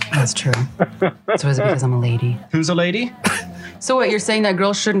sees. That's true. So is it because I'm a lady? Who's a lady? So what, you're saying that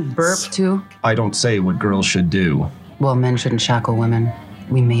girls shouldn't burp too? I don't say what girls should do. Well, men shouldn't shackle women.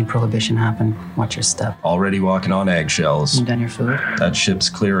 We made prohibition happen. Watch your step. Already walking on eggshells. You done your food? That ship's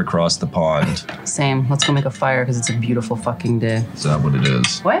clear across the pond. Same. Let's go make a fire because it's a beautiful fucking day. Is that what it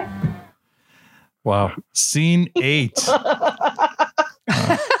is? What? Wow. Scene 8.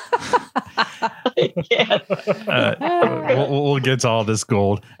 We'll get to all this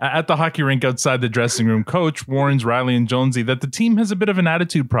gold. At the hockey rink outside the dressing room, coach warns Riley and Jonesy that the team has a bit of an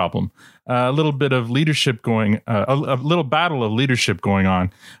attitude problem. A little bit of leadership going, a little battle of leadership going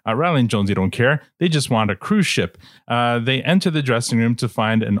on. Riley and Jonesy don't care. They just want a cruise ship. They enter the dressing room to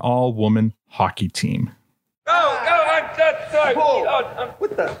find an all-woman hockey team. Go! Sorry.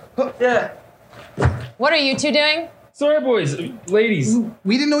 What the? Yeah. What are you two doing? Sorry, boys. Ladies.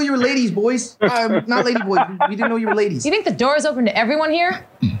 We didn't know you were ladies, boys. Not lady boys. We didn't know you were ladies. You think the door is open to everyone here?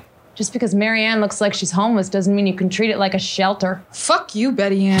 Just because Marianne looks like she's homeless doesn't mean you can treat it like a shelter. Fuck you,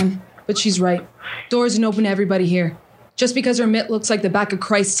 Betty Ann. But she's right. Doors aren't open to everybody here. Just because her mitt looks like the back of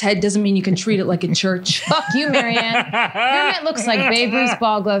Christ's head doesn't mean you can treat it like a church. Fuck you, Marianne. Your mitt looks like Babe Ruth's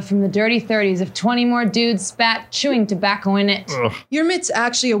ball glove from the dirty 30s if 20 more dudes spat chewing tobacco in it. Ugh. Your mitt's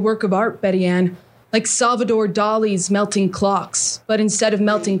actually a work of art, Betty Ann. Like Salvador Dali's melting clocks. But instead of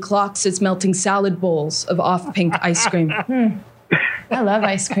melting clocks, it's melting salad bowls of off-pink ice cream. I love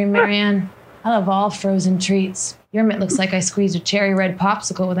ice cream, Marianne. I love all frozen treats. Your mitt looks like I squeezed a cherry red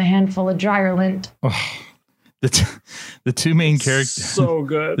popsicle with a handful of dryer lint. The two main characters, so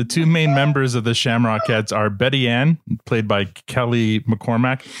good. The two main members of the Shamrockettes are Betty Ann, played by Kelly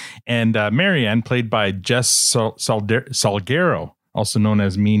McCormack, and Marianne, played by Jess Salguero, also known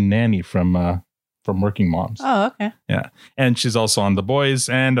as Mean Nanny from Working Moms. Oh, okay. Yeah, and she's also on The Boys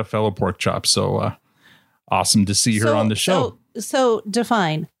and a fellow pork chop. So awesome to see her on the show. So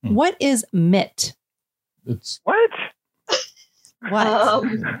define what is mitt? It's what? What?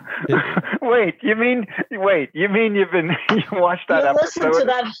 Wait, you mean you watched that You episode? listened to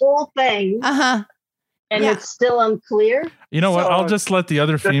that whole thing. And it's still unclear. You know what? I'll just let the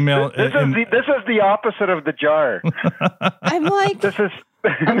other female. This is the opposite of the jar. I'm like, this is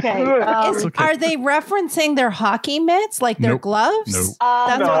okay. Are they referencing their hockey mitts, like their gloves? Nope.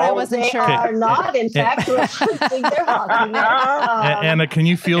 That's No, what I wasn't sure. They are not, in fact, referencing their hockey mitts. Anna, can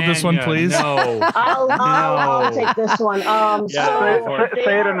you field this one, please? I'll take this one.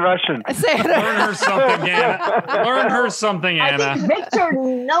 Say it in Russian. Learn her something, Anna. Learn her something, Anna. I think Victor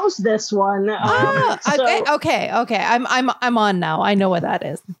knows this one. Okay. I'm on now. I know what that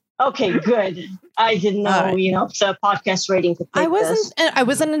is. Okay, good. I didn't know, it's a podcast rating to take I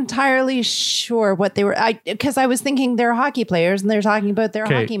wasn't entirely sure what they were. Because I was thinking they're hockey players and they're talking about their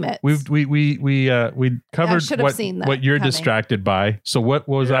hockey mitts. We covered should have seen that what you're coming. distracted by. So what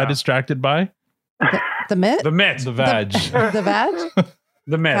was I distracted by? The mitt? The mitt. The vag. The vag?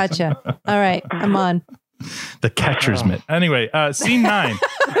 The mitt. Gotcha. All right, I'm on. The catcher's mitt. Anyway, scene 9.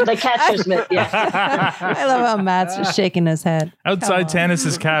 The catcher's mitt, yeah. I love how Matt's just shaking his head. Outside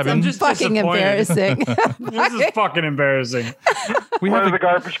Tanis's cabin. I'm just fucking embarrassing. This is fucking embarrassing. We have the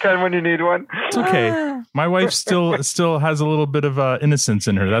garbage can when you need one. It's okay. My wife still has a little bit of innocence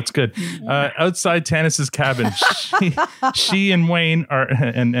in her. That's good. Outside Tanis's cabin, she and Wayne are,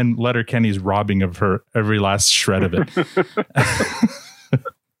 and Letterkenny's robbing of her every last shred of it.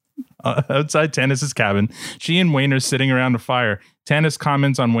 Outside Tanis's cabin, she and Wayne are sitting around a fire. Tanis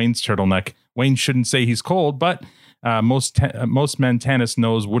comments on Wayne's turtleneck. Wayne shouldn't say he's cold, but most men Tanis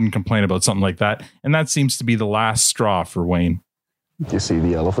knows wouldn't complain about something like that, and that seems to be the last straw for Wayne. You see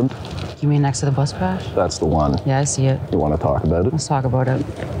the elephant? You mean next to the bus crash? That's the one. Yeah, I see it. You want to talk about it? Let's talk about it.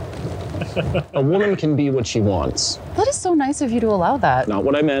 A woman can be what she wants. That is so nice of you to allow that. Not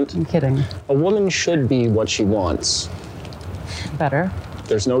what I meant. I'm kidding. A woman should be what she wants. Better.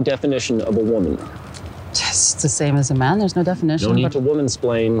 There's no definition of a woman. It's the same as a man. There's no definition. No need to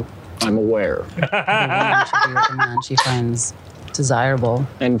womansplain. I'm aware. A woman should be what a man she finds desirable.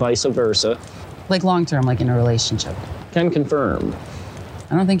 And vice versa. Like long term, like in a relationship. Can confirm.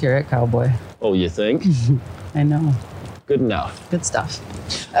 I don't think you're it, cowboy. Oh, you think? I know. Good enough. Good stuff.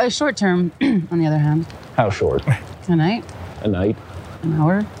 Short term, on the other hand. How short? A night. A night. An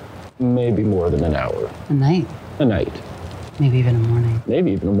hour. Maybe more than an hour. A night. A night. Maybe even a morning.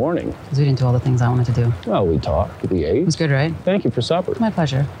 Maybe even a morning. Because we didn't do all the things I wanted to do. Well, we talked. We ate. It was good, right? Thank you for supper. My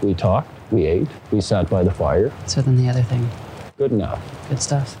pleasure. We talked. We ate. We sat by the fire. So then the other thing. Good enough. Good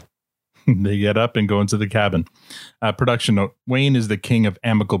stuff. They get up and go into the cabin. Production note: Wayne is the king of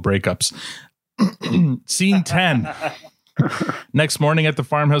amicable breakups. Scene 10. Next morning at the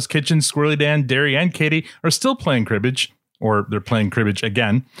farmhouse kitchen, Squirrely Dan, Derry, and Katie are still playing cribbage, or they're playing cribbage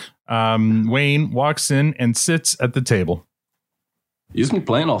again. Wayne walks in and sits at the table. You've been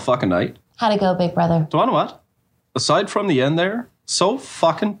playing all fucking night. How'd it go, big brother? Do you know what? Aside from the end there, so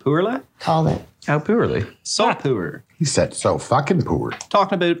fucking poorly. Called it. How poorly? So poor. He said so fucking poor.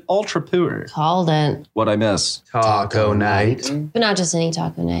 Talking about ultra poor. Called it. What I miss? Taco night. But not just any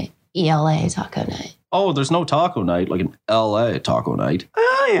taco night. ELA taco night. Oh, there's no taco night like an LA taco night.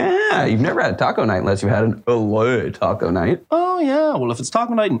 Oh, yeah. You've never had a taco night unless you've had an LA taco night. Oh, yeah. Well, if it's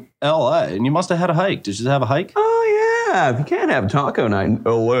taco night in LA, and you must have had a hike. Did you have a hike? Oh, yeah. If you can't have taco night in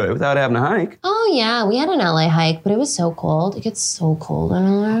LA without having a hike. Oh, yeah. We had an LA hike, but it was so cold. It gets so cold in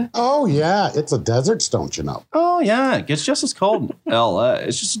LA. Oh, yeah. It's a desert, don't you know? Oh, yeah. It gets just as cold in LA.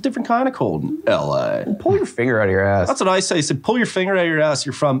 It's just a different kind of cold in LA. Pull your finger out of your ass. That's what I say. I said, pull your finger out of your ass.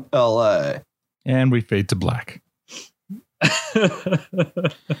 You're from LA. And we fade to black.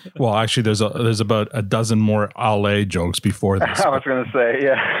 Well, actually, there's about a dozen more LA jokes before this. I was going to say,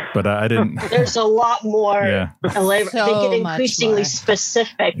 yeah. But I didn't. There's a lot more. Yeah. They get increasingly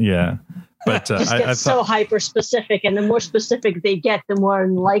specific. Yeah. But just get so hyper specific, and the more specific they get, the more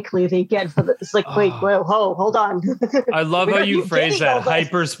likely they get for the. It's like, wait, whoa, hold on. I love how you phrase that,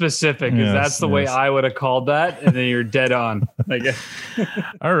 hyper specific, because that's the way I would have called that, and then you're dead on.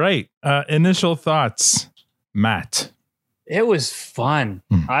 All right, initial thoughts, Matt. It was fun.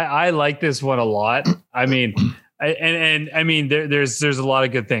 I like this one a lot. I mean, I mean, there's a lot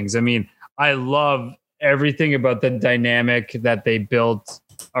of good things. I mean, I love everything about the dynamic that they built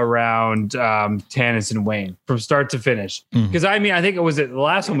around Tanis and Wayne from start to finish. Because I mean, I think it was the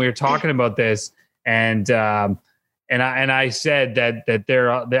last one we were talking about this, and I said that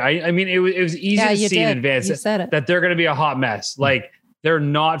they're. I mean, it was easy to see in advance that they're going to be a hot mess. Like they're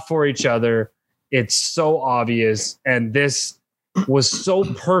not for each other. It's so obvious, and this was so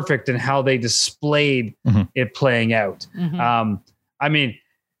perfect in how they displayed it playing out. I mean,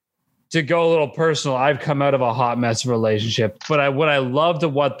 to go a little personal, I've come out of a hot mess relationship, but what I loved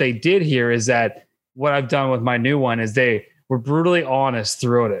of what they did here is that what I've done with my new one is they were brutally honest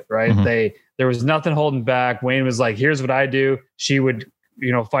throughout it, right? There was nothing holding back. Wayne was like, here's what I do. She would,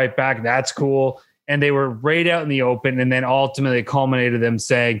 fight back. That's cool. And they were right out in the open. And then ultimately culminated them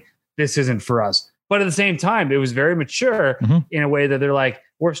saying, this isn't for us. But at the same time, it was very mature in a way that they're like,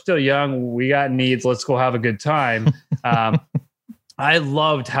 we're still young. We got needs. Let's go have a good time. I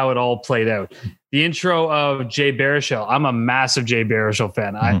loved how it all played out. The intro of Jay Baruchel. I'm a massive Jay Baruchel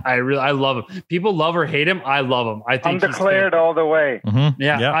fan. I love him. People love or hate him. I love him. I think undeclared all the way.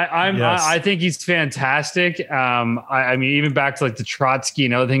 I think he's fantastic. I mean, even back to like the Trotsky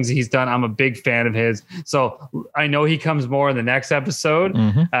and other things he's done. I'm a big fan of his. So I know he comes more in the next episode.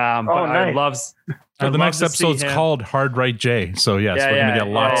 But I love. The next episode's called Hard Right Jay. So yes, we're going to get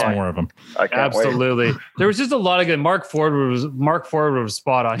lots more of them. Absolutely. There was just a lot of good. Mark Ford was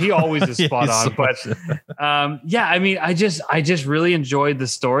spot on. He always is spot on. But I mean, I just really enjoyed the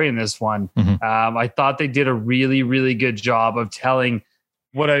story in this one. I thought they did a really, really good job of telling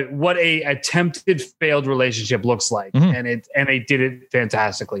what a attempted failed relationship looks like, and they did it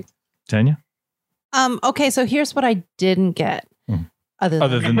fantastically. Tanya? Okay, so here's what I didn't get.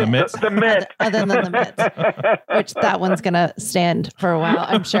 Other than the myth. Other than the myth, which that one's going to stand for a while,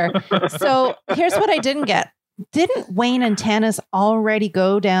 I'm sure. So here's what I didn't get. Didn't Wayne and Tanis already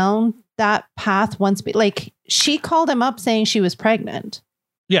go down that path once? Like she called him up saying she was pregnant.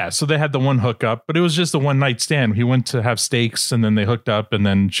 Yeah, so they had the one hookup, but it was just a one night stand. He went to have steaks and then they hooked up and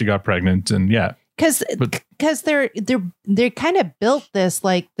then she got pregnant and Because they kind of built this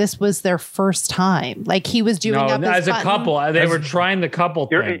like this was their first time. Like he was doing up as a couple. They were trying the couple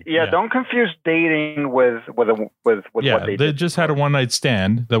thing. Don't confuse dating with what they did. Just had a one night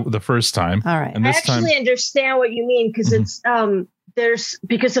stand the first time. All right, and this I actually understand what you mean because it's there's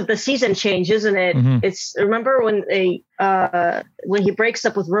because of the season change, isn't it? It's remember when when he breaks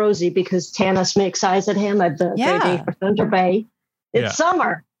up with Rosie because Tanis makes eyes at him at the day for Thunder Bay. It's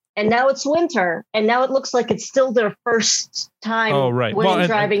summer. And now it's winter, and now it looks like it's still their first time. Oh, right.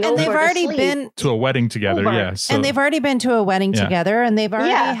 Driving over. And they've already been to a wedding together. Yeah, and they've already been to a wedding together, and they've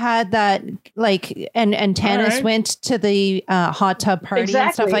already had that. Like, and Tanis went to the hot tub party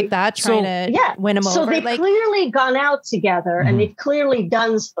and stuff like that, trying to win him over. So they've clearly gone out together, and they've clearly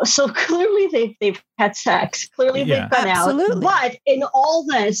done. So clearly they've had sex. Clearly they've gone out. But in all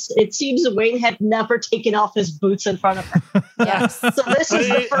this, it seems Wayne had never taken off his boots in front of her. Yes. So this is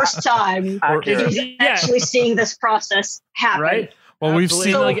the first time he's actually seeing this process happen. Right. Well, we've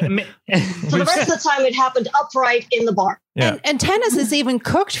seen so the rest of the time it happened upright in the bar. Yeah. And Tanis has even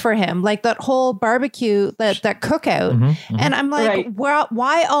cooked for him, like that whole barbecue, that cookout. And I'm like,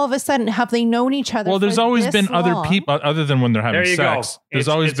 why all of a sudden have they known each other? Well, there's always been other people other than when they're having sex. There's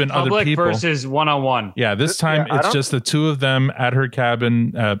always been other people versus one-on-one. Yeah, this time it's just the two of them at her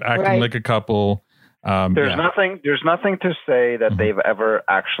cabin, acting like a couple. There's nothing to say that they've ever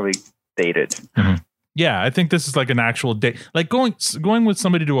actually dated. Yeah, I think this is like an actual date. Like going with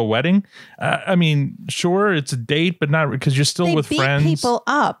somebody to a wedding. I mean, sure, it's a date, but not because you're still with friends. People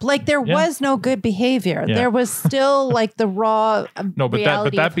up. Like there was no good behavior. Yeah. There was still like the raw. No, but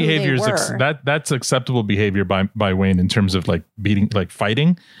that behavior is that's acceptable behavior by Wayne in terms of like beating, like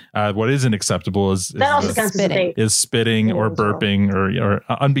fighting. What isn't acceptable is spitting or burping or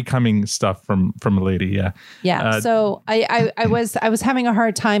unbecoming stuff from a lady. Yeah. Yeah. So I was having a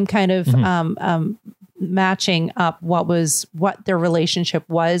hard time kind of matching up what their relationship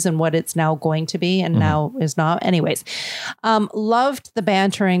was and what it's now going to be and now is not. Anyways, loved the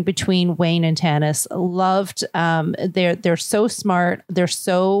bantering between Wayne and Tanis. Loved they're so smart. They're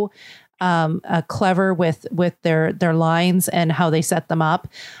so clever with their lines and how they set them up.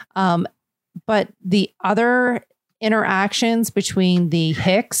 But the other interactions between the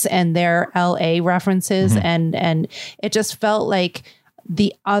Hicks and their LA references, and it just felt like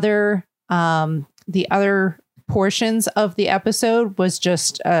the other portions of the episode was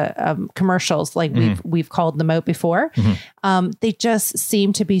just commercials, like we've called them out before. They just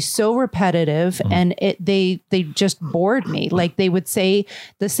seem to be so repetitive, and they just bored me. Like they would say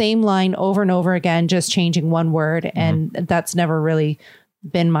the same line over and over again, just changing one word, and that's never really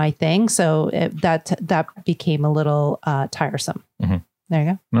been my thing. So that became a little tiresome. There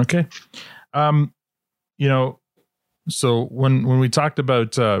you go. Okay. So when we talked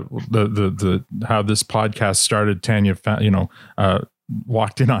about the how this podcast started, Tanya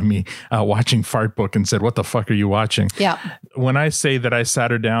walked in on me watching Fart Book and said, "What the fuck are you watching?" Yeah. When I say that I sat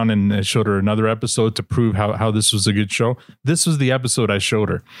her down and showed her another episode to prove how this was a good show, this was the episode I showed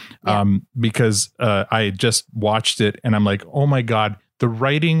her, because I just watched it and I'm like, oh my God, the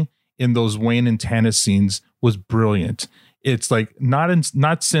writing in those Wayne and Tanis scenes was brilliant. It's like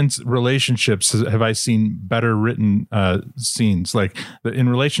not since Relationships have I seen better written scenes. Like in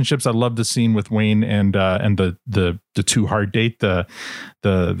Relationships, I love the scene with Wayne and the too hard date, the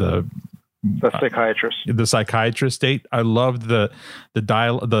psychiatrist. The psychiatrist date. I loved the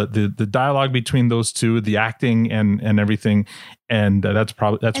dialogue between those two, the acting and everything, and that's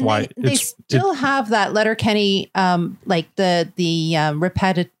why they still have that Letterkenny, like the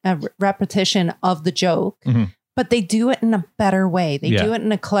repetition of the joke. But they do it in a better way. They do it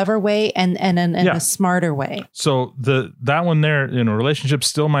in a clever way and in a smarter way. So that one there, Relationships,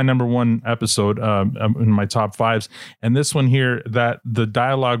 still my number one episode in my top 5s. And this one here, that the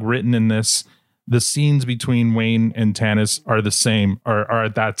dialogue written in this, the scenes between Wayne and Tanis are the same, are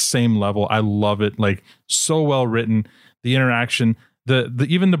at that same level. I love it. Like so well written. The interaction, the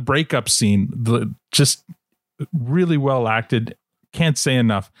even the breakup scene, just really well acted. Can't say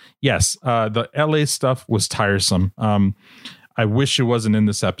enough. Yes, the LA stuff was tiresome. I wish it wasn't in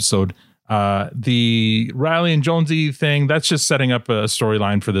this episode. The Riley and Jonesy thing, that's just setting up a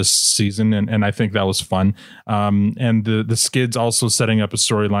storyline for this season, and I think that was fun. And the Skids also setting up a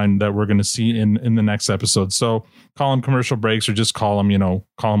storyline that we're going to see in the next episode. So call them commercial breaks or just call them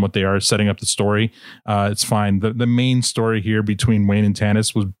what they are, setting up the story. It's fine. The main story here between Wayne and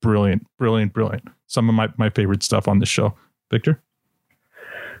Tanis was brilliant. Some of my favorite stuff on the show. Victor?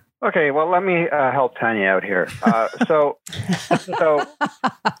 Okay, well, let me help Tanya out here. So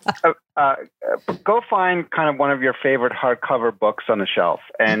go find kind of one of your favorite hardcover books on the shelf,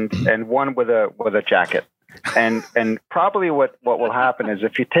 and one with a jacket, and probably what will happen is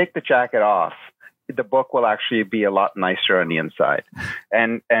if you take the jacket off, the book will actually be a lot nicer on the inside,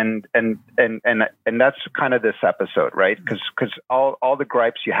 and that's kind of this episode, right? Because all the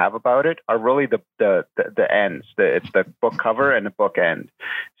gripes you have about it are really the ends. It's the book cover and the book end.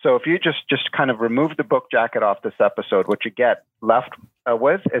 So if you just kind of remove the book jacket off this episode, what you get left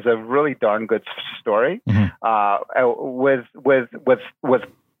with is a really darn good story, with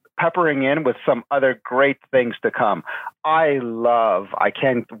peppering in with some other great things to come. I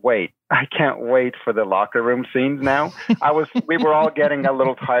can't wait for the locker room scenes now. We were all getting a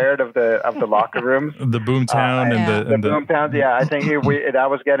little tired of the locker rooms. The Boomtown and the Boomtowns. Yeah, I think that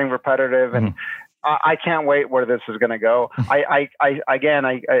was getting repetitive, and I can't wait where this is going to go.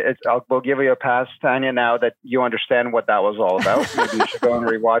 We'll give you a pass, Tanya, now that you understand what that was all about. Maybe you should go and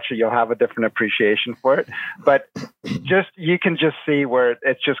rewatch it. You'll have a different appreciation for it. But you can just see where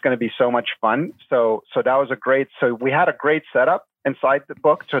it's just going to be so much fun. So that was so we had a great setup inside the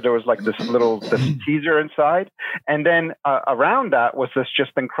book. So there was like this teaser inside. And then around that was this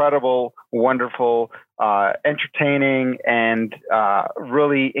just incredible, wonderful, entertaining and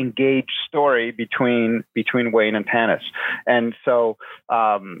really engaged story between Wayne and Tanis. And so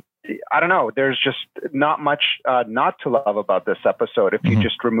I don't know, there's just not much not to love about this episode if you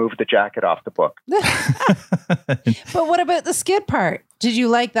just remove the jacket off the book. But what about the skid part? Did you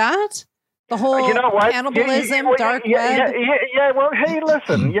like that? The whole cannibalism, dark web. Yeah. Well, hey,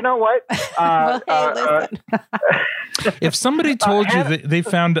 listen. You know what? Listen. If somebody told you that they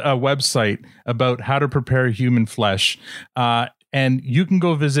found a website about how to prepare human flesh, and you can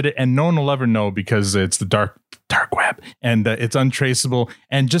go visit it, and no one will ever know because it's the dark web and it's untraceable.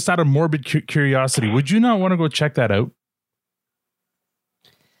 And just out of morbid curiosity, would you not want to go check that out?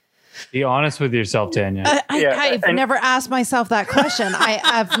 Be honest with yourself, Tanya. I've never asked myself that question. I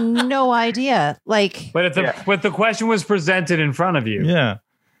have no idea. But the question was presented in front of you. Yeah.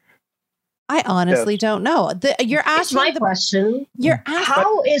 I honestly don't know. You're asking my question.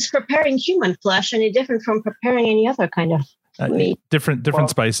 How is preparing human flesh any different from preparing any other kind of meat? Different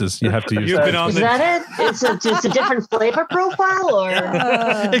spices you have to use. Is that it? It's just a different flavor profile, or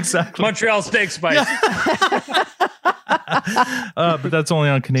exactly Montreal steak spice. But that's only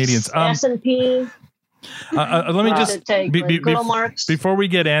on Canadians. S&P. Let me just before we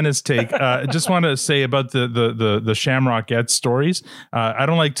get Anna's take, I just want to say about the Shamrockette stories. I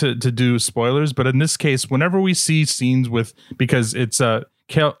don't like to do spoilers, but in this case, whenever we see scenes because it's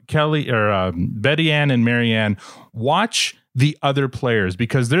Kelly or Betty Ann and Mary Ann, watch the other players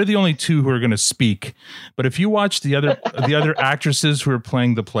because they're the only two who are going to speak. But if you watch the other actresses who are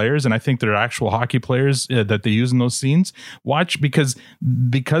playing the players, and I think they're actual hockey players that they use in those scenes, watch because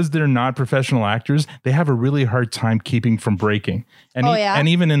they're not professional actors, they have a really hard time keeping from breaking. And and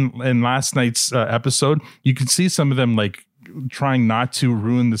even in last night's episode, you can see some of them like trying not to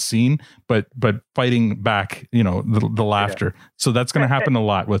ruin the scene, but fighting back, the laughter. So that's going to happen a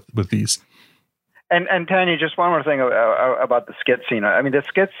lot with these. And Tanya, just one more thing about the skit scene. I mean, the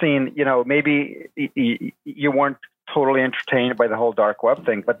skit scene, maybe you weren't totally entertained by the whole dark web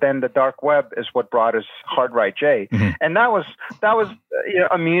thing, but then the dark web is what brought us Hard Right J, and that was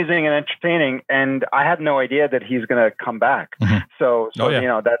amusing and entertaining. And I had no idea that he's going to come back. So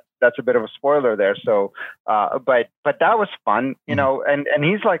that's a bit of a spoiler there. So, but that was fun, and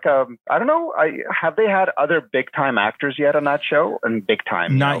he's like, I don't know, have they had other big time actors yet on that show? And big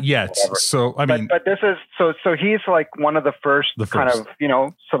time, not yet. Whatever. So I mean, but this is so he's like one of the first kind of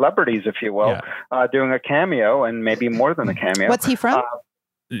celebrities, if you will, doing a cameo, and maybe more than a cameo. What's he from?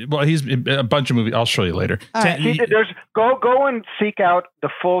 Well, he's a bunch of movies. I'll show you later. Go and seek out the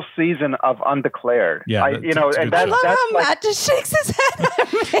full season of Undeclared. Yeah, I love how Matt just shakes his head.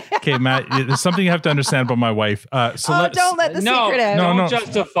 Okay, Matt, there's something you have to understand about my wife. Don't let the secret out. Don't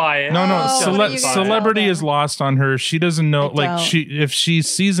justify it. No. Celebrity is lost on her. She doesn't know. If she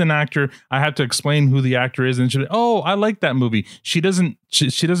sees an actor, I have to explain who the actor is, and I like that movie. She doesn't.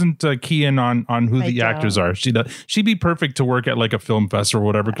 She doesn't key in on who the actors are. She'd be perfect to work at like a film fest or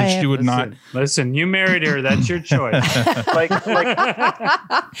whatever, because she would not. Listen, you married her. That's your choice.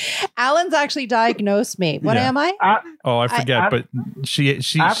 Alan's actually diagnosed me. What am I? I forget, but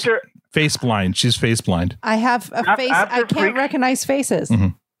she's face blind. She's face blind. I have a face. I can't recognize faces.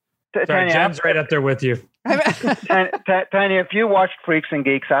 Sorry, Jen's right up there with you. Tanya, if you watched Freaks and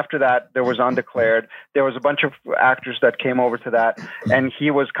Geeks, after that there was Undeclared. There was a bunch of actors that came over to that, and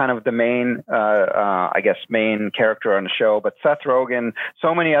he was kind of the main, main character on the show. But Seth Rogen,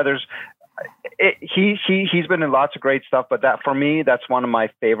 so many others. He's been in lots of great stuff, but that for me, that's one of my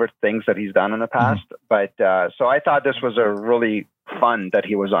favorite things that he's done in the past. But so I thought this was a really fun that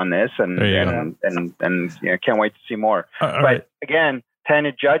he was on this, and can't wait to see more. But again,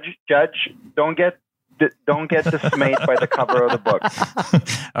 Tanya, judge, don't get dismayed by the cover of the book.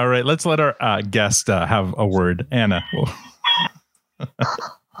 All right, let's let our guest have a word. Anna.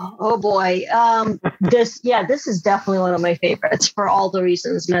 Oh boy. This is definitely one of my favorites for all the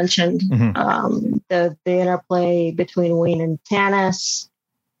reasons mentioned. The interplay between Wayne and Tanis,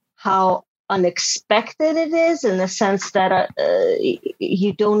 how unexpected it is in the sense that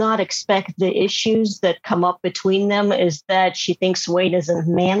you do not expect the issues that come up between them is that she thinks Wayne isn't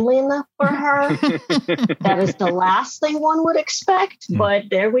manly enough for her. That is the last thing one would expect, but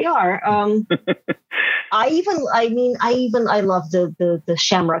there we are. I love the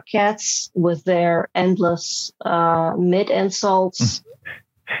Shamrockettes with their endless mid insults.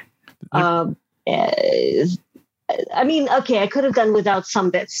 I could have done without some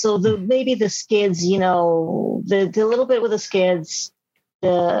bits. So maybe the skids, the little bit with the skids,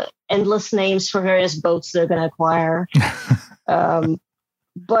 the endless names for various boats they're going to acquire.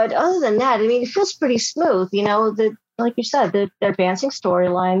 But other than that, it feels pretty smooth. Like you said, they're advancing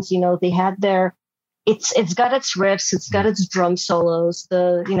storylines. They had their. It's got its riffs. It's got its drum solos.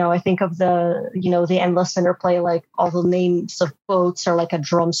 I think of the endless interplay. Like all the names of boats are like a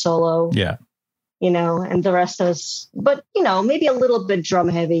drum solo. Yeah. And the rest is, but, maybe a little bit drum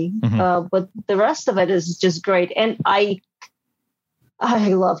heavy, but the rest of it is just great. And I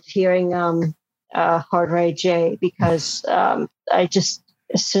loved hearing Hard Right J because I just,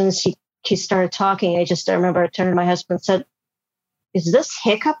 as soon as he started talking, I remember I turned to my husband and said, "Is this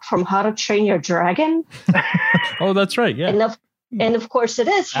Hiccup from How to Train Your Dragon?" Oh, that's right. Yeah. And of course it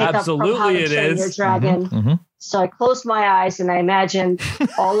is Hiccup Absolutely from How to Train Your Dragon. So I closed my eyes and I imagined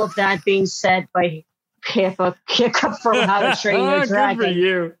all of that being said by Hiccup from How to Train Your Dragon. Good for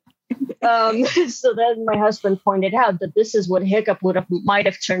you. So then my husband pointed out that this is what Hiccup might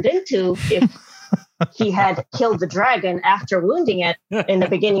have turned into if he had killed the dragon after wounding it in the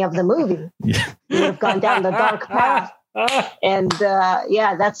beginning of the movie. Yeah. He would have gone down the dark path. And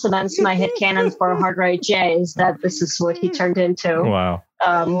that cements my headcanon for Hard Right J is that this is what he turned into. Wow.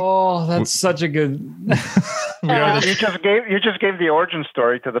 That's such a good. You just gave the origin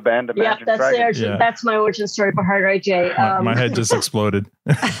story to the band Imagine that's the Dragons. origin, that's my origin story for Hard Right J. My head just exploded.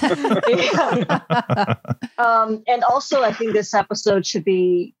 And also, I think this episode should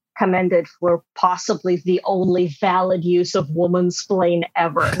be commended for possibly the only valid use of womansplain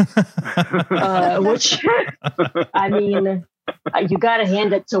ever. Which, I mean, you got to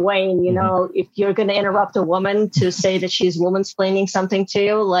hand it to Wayne. You know, if you're going to interrupt a woman to say that she's womansplaining something to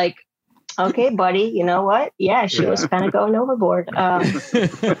you, like, okay, buddy, you know what? Yeah, she was kind of going overboard.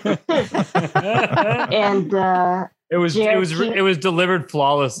 It was delivered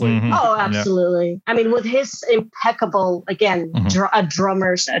flawlessly. Oh, absolutely. Yeah. I mean, with his impeccable, again, a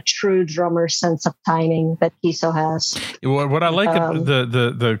true drummer's sense of timing that Kiso has. What I like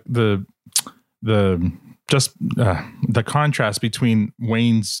the contrast between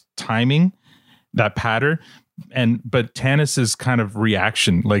Wayne's timing, that patter, but Tanis's kind of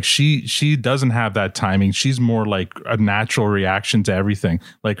reaction, like she doesn't have that timing. She's more like a natural reaction to everything.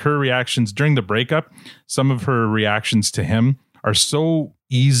 Like her reactions during the breakup, some of her reactions to him are so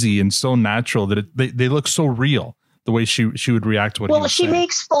easy and so natural that they look so real. The way she would react to what he was she saying.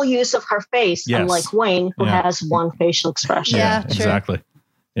 makes full use of her face, unlike Wayne, who has one facial expression. Yeah, exactly.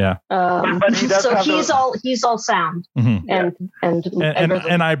 Yeah. But he's all sound and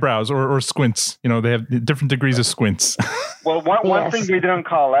eyebrows or squints. You know, they have different degrees of squints. Well, one thing we didn't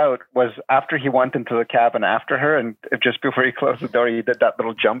call out was after he went into the cabin after her, and just before he closed the door, he did that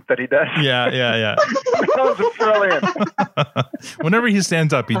little jump that he does. Yeah. That was brilliant. Whenever he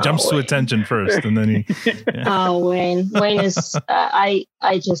stands up, he jumps to attention first, and then he. Yeah. Oh, Wayne is.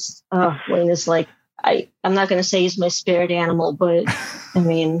 Wayne is like. I'm not going to say he's my spirit animal, but I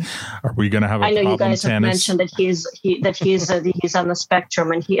mean, are we going to have? I know you guys have mentioned that he's on the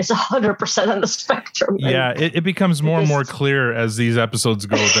spectrum, and he is 100% on the spectrum. Yeah, it becomes more and more clear as these episodes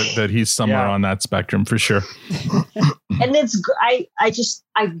go that he's somewhere on that spectrum for sure. And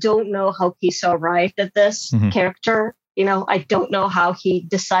I don't know how Kiso arrived at this character. You know, I don't know how he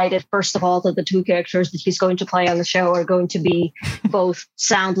decided, first of all, that the two characters that he's going to play on the show are going to be both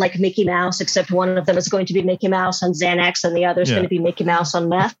sound like Mickey Mouse, except one of them is going to be Mickey Mouse on Xanax and the other is going to be Mickey Mouse on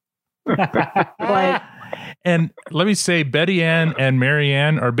meth. And let me say, Betty Ann and Mary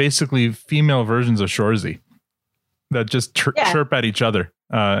Ann are basically female versions of Shorzy that just chirp at each other.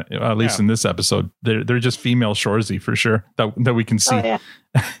 At least in this episode, they're just female Shorzy for sure that we can see. Oh, yeah.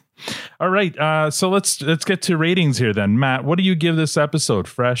 All right, so let's get to ratings here then. Matt, what do you give this episode?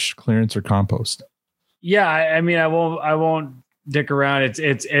 Fresh, clearance, or compost? Yeah, I mean, I won't dick around.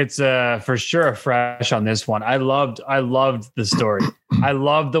 It's for sure a fresh on this one. I loved the story. I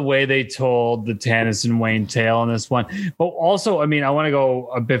loved the way they told the Tanis and Wayne tale on this one. But also, I mean, I want to go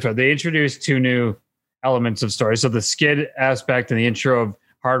a bit further. They introduced two new elements of story. So the skid aspect and the intro of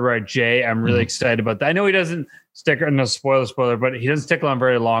Hard Right J, I'm really excited about that. I know he doesn't stick on spoiler, but he doesn't stick on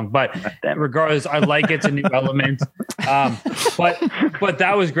very long. But regardless, I like it's a new element. But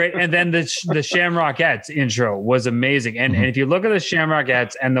that was great. And then the Shamrockettes intro was amazing. And if you look at the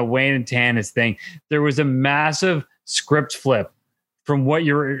Shamrockettes and the Wayne and Tanis thing, there was a massive script flip from what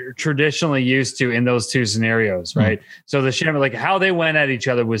you're traditionally used to in those two scenarios, right? So the Shamrock, like how they went at each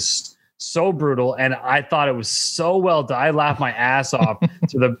other was so brutal, and I thought it was so well done. I laughed my ass off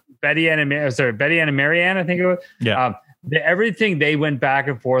to the Betty Ann and Mary Ann, I think it was. Yeah. Everything they went back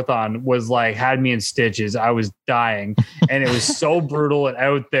and forth on was like had me in stitches. I was dying, and it was so brutal and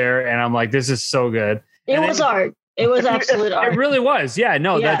out there. And I'm like, this is so good. It was art. It was absolute art. It really was. Yeah,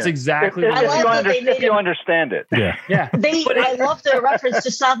 no, that's exactly what if you understand it. Yeah. I love the reference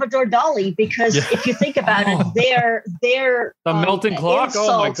to Salvador Dali because if you think about it, they're the melting clock.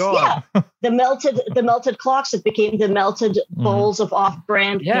 Insults, oh my god! Yeah, the melted clocks that became the melted bowls of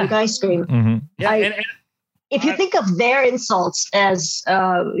off-brand pink ice cream. Yeah, if you think of their insults as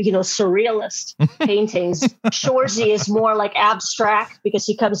surrealist paintings, Shorzy is more like abstract because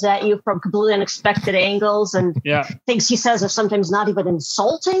he comes at you from completely unexpected angles and things he says are sometimes not even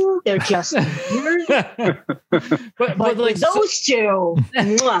insulting. They're just weird. but like those two.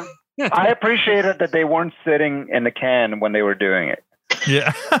 I appreciated that they weren't sitting in the can when they were doing it.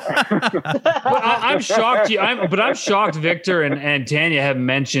 Yeah. I'm shocked. I'm shocked Victor and Tanya have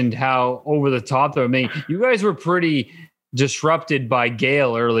mentioned how over the top though. I mean, you guys were pretty disrupted by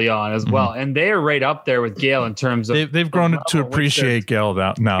Gail early on as well, and they are right up there with Gail in terms of they've grown to appreciate Gail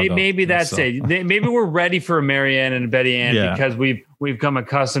now. Maybe that's it. Maybe we're ready for a Mary Ann and a Betty Ann because we've become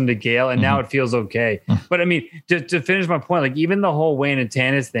accustomed to Gail, and now it feels okay. But I mean, to finish my point, like even the whole Wayne and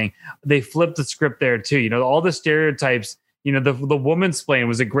Tanis thing, they flipped the script there too. You know, all the stereotypes. You know, the womansplain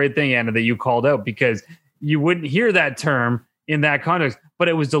was a great thing, Anna, that you called out because you wouldn't hear that term in that context, but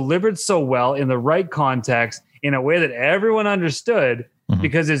it was delivered so well in the right context in a way that everyone understood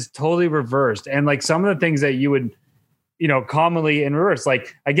because it's totally reversed. And like some of the things that you would, commonly in reverse,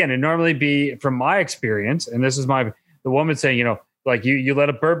 like again, it normally be from my experience. And this is the woman saying, like you let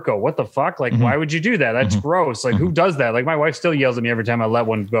a burp go. What the fuck? Like, why would you do that? That's gross. Like who does that? Like my wife still yells at me every time I let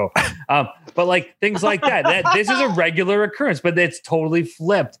one go. But like things like that, this is a regular occurrence, but it's totally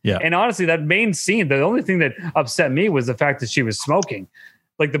flipped. Yeah. And honestly, that main scene, the only thing that upset me was the fact that she was smoking.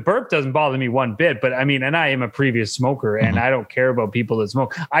 Like the burp doesn't bother me one bit, but I mean, and I am a previous smoker and I don't care about people that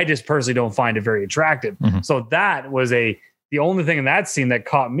smoke. I just personally don't find it very attractive. So that was the only thing in that scene that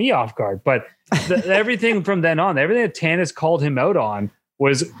caught me off guard. But everything from then on, everything that Tanis called him out on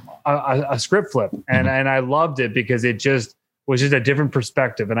was a script flip. And I loved it because it just was just a different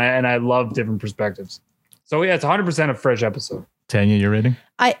perspective. And I love different perspectives. So yeah, it's 100% a fresh episode. Tanya, you ready?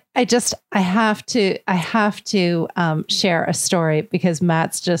 I have to share a story because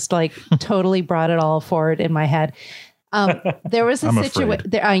Matt's just like totally brought it all forward in my head. There was a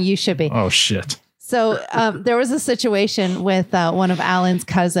situation. You should be. Oh shit. So there was a situation with one of Alan's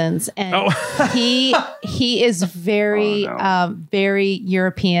cousins, and he is very very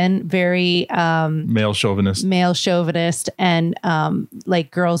European, very male chauvinist, and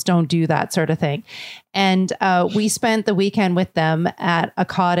like girls don't do that sort of thing. And we spent the weekend with them at a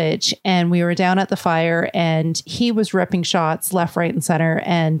cottage, and we were down at the fire, and he was ripping shots left, right, and center,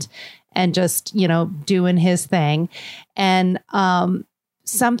 and just doing his thing, and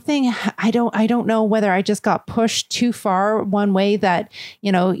something I don't know whether I just got pushed too far one way that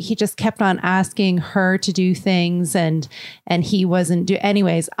he just kept on asking her to do things and he wasn't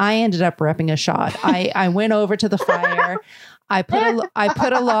anyways. I ended up ripping a shot. I went over to the fire. I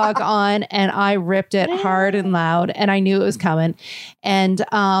put a log on and I ripped it hard and loud, and I knew it was coming. And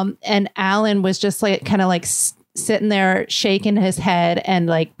Alan was just like kind of like sitting there shaking his head and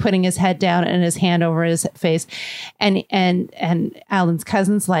like putting his head down and his hand over his face. And Alan's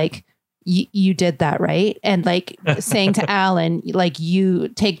cousin's like, you did that, right? And like saying to Alan, like, you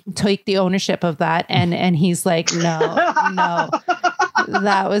take the ownership of that. And he's like, no,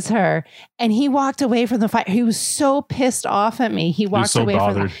 that was her. And he walked away from the fight. He was so pissed off at me. He was so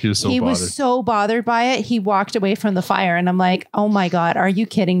bothered by it. He walked away from the fire, and I'm like, oh my God, are you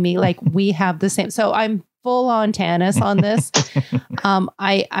kidding me? Like, we have the same. So I'm full on Tanis on this.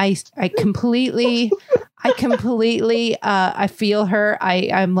 I completely I feel her.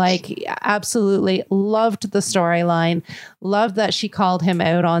 I'm like, absolutely loved the storyline. Loved that she called him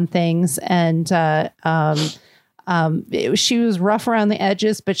out on things. And she was rough around the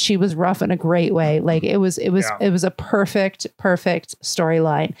edges, but she was rough in a great way. Like it was a perfect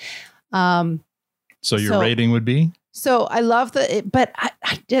storyline. So your rating would be? So I love but I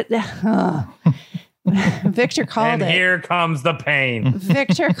did. Victor called it. And here comes the pain.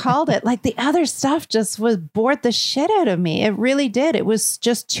 Victor called it. Like the other stuff just bored the shit out of me. It really did. It was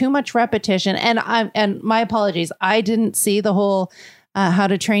just too much repetition. And my apologies. I didn't see the whole How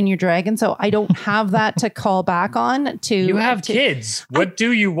to Train Your Dragon, so I don't have that to call back on. You have kids. What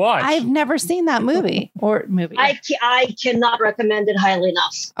do you watch? I've never seen that movie. I cannot recommend it highly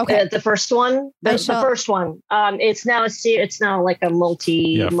enough. Okay, the first one. The first one. It's now like a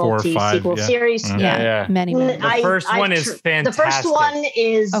multi sequel series. Yeah. Many. The first one is fantastic. The first one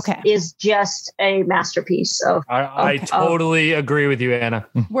is just a masterpiece of. I totally agree with you, Anna.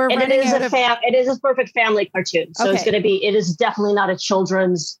 It is a perfect family cartoon. So it is definitely not a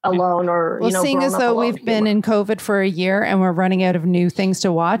children's alone or seeing as though we've been in COVID for a year and we're running out of new things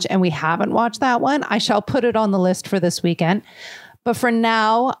to watch and we haven't watched that one, I shall put it on the list for this weekend. But for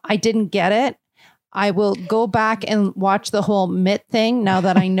now, I didn't get it. I will go back and watch the whole mitt thing now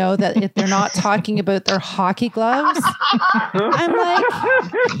that I know that if they're not talking about their hockey gloves. I'm like,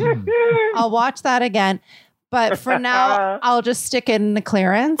 I'll watch that again. But for now, I'll just stick it in the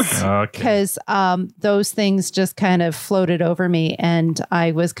clearance because those things just kind of floated over me and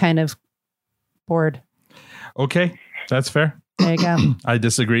I was kind of bored. Okay, that's fair. There you go. I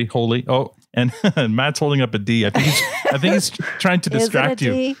disagree wholly. Oh, and Matt's holding up a D. I think he's trying to distract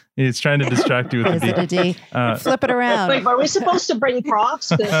you. He's trying to distract you with a D. It a D? Flip it around. Wait, are we supposed to bring props?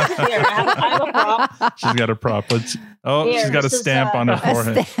 Here, I have a prop. She's got a prop. She's got a stamp on her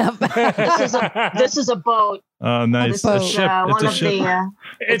forehead. This is a boat. Oh, nice. A ship. It's a ship.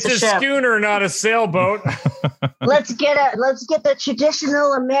 It's a schooner, not a sailboat. Let's get the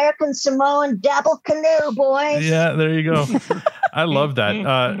traditional American Samoan double canoe, boys. Yeah, there you go. I love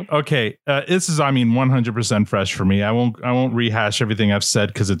that. Okay, this is, 100% fresh for me. I won't rehash everything I've said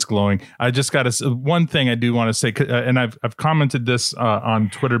because it's glowing. I just got to one thing I do want to say, and I've commented this on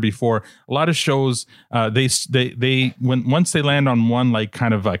Twitter before. A lot of shows, they once they land on one like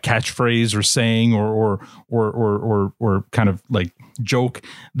kind of a catchphrase or saying or kind of like joke,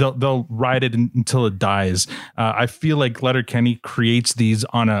 they'll ride it until it dies. I feel like Letterkenny creates these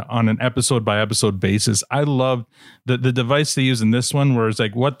on an episode by episode basis. I love the device they use in this one, where it's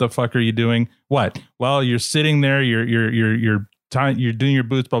like, "What the fuck are you doing? What? Well, you're sitting there. You're doing your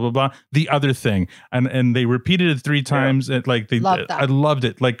boots, blah blah blah." The other thing, and they repeated it 3 times. Yeah. I loved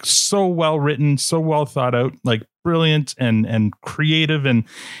it. Like, so well written, so well thought out, like brilliant and creative, and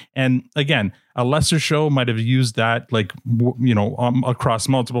again, a lesser show might have used that, like, across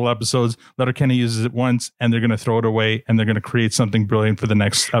multiple episodes. Letterkenny uses it once, and they're going to throw it away, and they're going to create something brilliant for the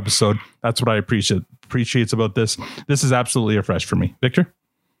next episode. That's what I appreciates about this. This is absolutely a fresh for me, Victor.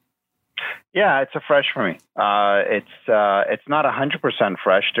 Yeah, it's a fresh for me. It's not 100%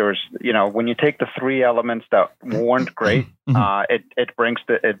 fresh. There's, when you take the 3 elements that weren't great, it brings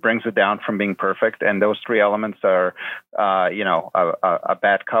it down from being perfect. And those 3 elements are, a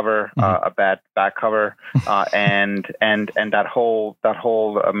bad cover, a bad back cover, and that whole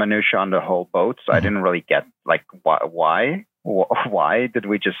minutia on the whole boat. So I didn't really get like why did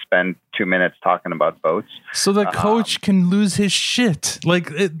we just spend 2 minutes talking about boats? So the coach can lose his shit. Like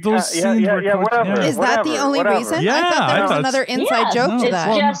those scenes where whatever. Is that the only reason? Yeah, I thought there was another inside joke to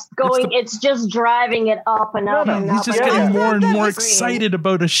that. It's just driving it up and up and up. He's just getting more and more excited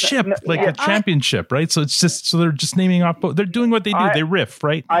about a ship, like a championship, right? So it's just, so they're just naming off boats. They're doing what they do. They riff,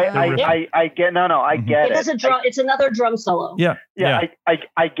 right? I get it. It's another drum solo. Yeah.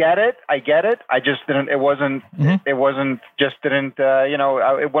 I get it. I just didn't. It wasn't. It wasn't. Just didn't.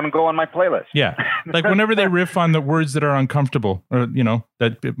 It wouldn't go on my playlist. Yeah, like whenever they riff on the words that are uncomfortable, or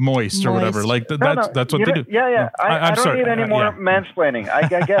that moist or whatever. Like that's what they do. Yeah. I don't need any more mansplaining. I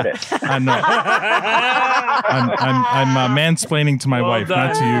get it. I know. I'm mansplaining to my wife,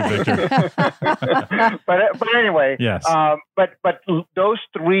 not to you, Victor. but anyway. Yes. But those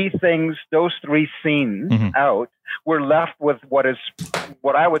 3 things, those 3 scenes out, we're left with what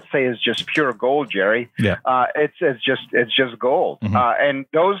I would say is just pure gold, Jerry. Yeah. It's just gold. And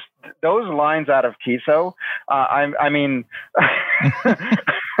those lines out of Kiso, I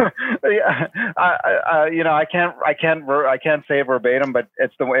can't say verbatim, but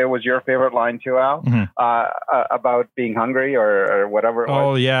it's the way it was your favorite line too, Al, about being hungry or whatever.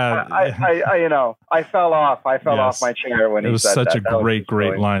 Oh yeah. I fell off off my chair when he said that. It was such a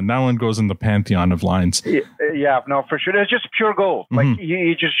great line. That one goes in the pantheon of lines. Yeah, no, for sure. It's just pure gold. Like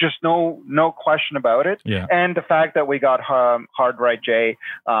you just no question about it. Yeah. And the fact that we got Hard Right Jay,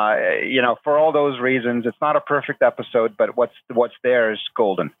 for all those reasons, it's not a perfect episode, but what's there is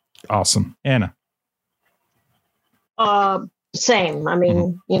golden. Awesome. Anna. Same. I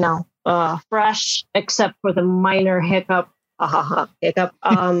mean, fresh, except for the minor hiccup. Hiccup.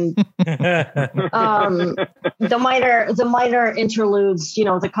 The minor interludes.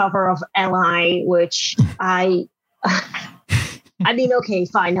 The cover of Li, which I mean, okay,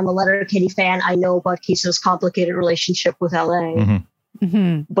 fine. I'm a Letterkenny fan. I know about Kiso's complicated relationship with LA,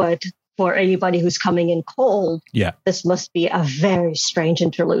 but for anybody who's coming in cold, this must be a very strange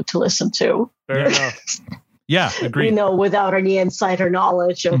interlude to listen to. Fair enough. Yeah, agreed. Without any insider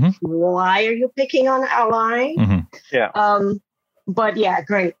knowledge of why are you picking on Li? Yeah. But yeah,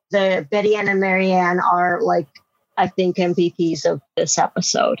 great. The Betty Ann and Marianne are like, I think, MVPs of this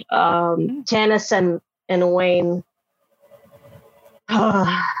episode. Janice and Wayne,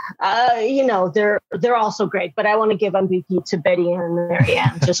 they're also great, but I want to give MVP to Betty Ann and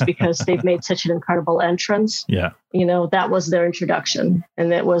Marianne just because they've made such an incredible entrance. Yeah. That was their introduction.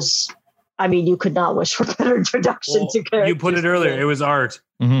 And it was, I mean, you could not wish for a better introduction to characters. You put it earlier. It was art.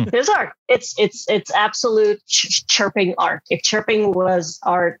 It's art. It's absolute chirping art. If chirping was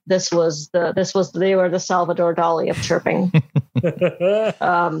art, they were the Salvador Dali of chirping.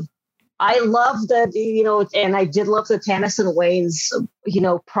 I love that, and I did love that Tanis and Wayne's,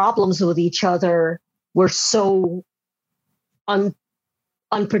 problems with each other were so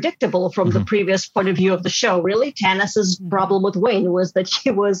unpredictable from the previous point of view of the show. Really, Tanis's problem with Wayne was that she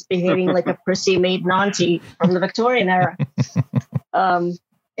was behaving like a prissy maiden auntie from the Victorian era.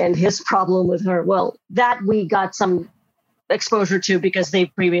 And his problem with her, well, that we got some exposure to because they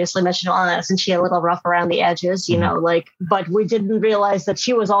previously mentioned isn't she a little rough around the edges, but we didn't realize that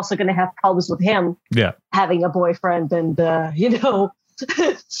she was also going to have problems with him having a boyfriend. And I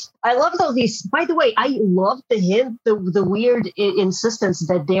love though these, by the way, I love the weird insistence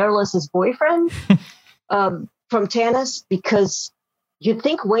that Daryl's his boyfriend. from Tanis, because you'd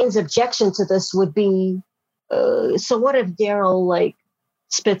think Wayne's objection to this would be, so what if Daryl like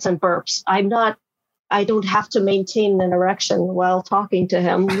spits and burps? I don't have to maintain an erection while talking to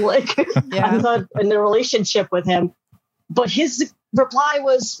him. Like I'm not in a relationship with him. But his reply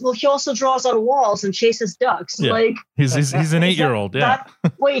was, well, he also draws on walls and chases ducks. Yeah. Like He's an 8-year-old. Yeah.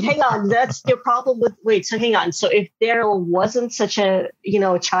 Wait, hang on. That's your problem with. Wait, so hang on. So if Daryl wasn't such a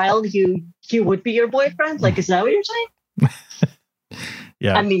child, he would be your boyfriend. Like, is that what you're saying?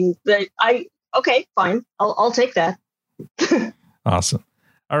 Yeah. I mean, okay, fine. I'll take that. Awesome.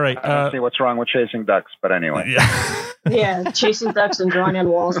 All right. I don't see what's wrong with chasing ducks, but anyway. Yeah, chasing ducks and drawing on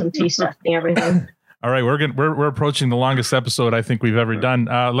walls and taste testing everything. All right, we're approaching the longest episode I think we've ever done.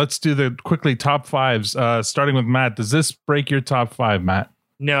 Let's do the quickly top fives. Starting with Matt. Does this break your top 5, Matt?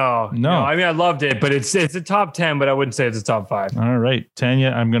 No. I mean, I loved it, but it's a top 10, but I wouldn't say it's a top 5. All right,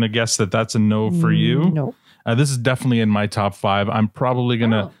 Tanya. I'm going to guess that's a no for you. No. This is definitely in my top 5. I'm probably going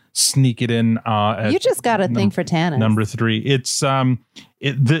to sneak it in. You just got a thing for Tanis. Number 3. It's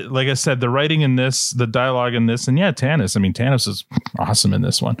like I said, the writing in this, the dialogue in this, and Tanis. I mean, Tanis is awesome in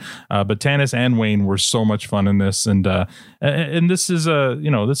this one. But Tanis and Wayne were so much fun in this, and this is a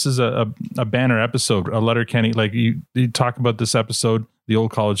banner episode. A Letterkenny, like you talk about this episode, the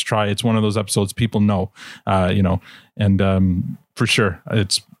Old College Try. It's one of those episodes people know, and for sure,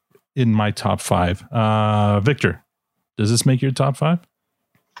 it's in my top 5. Victor, does this make your top 5?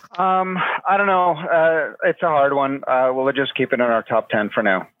 I don't know. It's a hard one. We'll just keep it in our top 10 for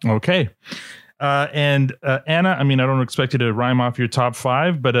now. Okay. And Anna, I mean, I don't expect you to rhyme off your top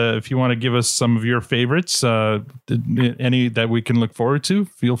 5, but if you want to give us some of your favorites, any that we can look forward to,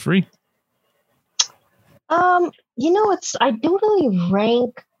 feel free. I don't really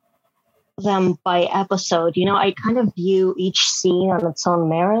rank them by episode. I kind of view each scene on its own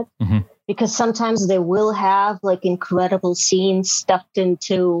merit. Mm-hmm. Because sometimes they will have like incredible scenes stuffed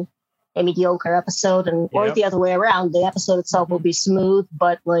into a mediocre episode, or the other way around. The episode itself will be smooth,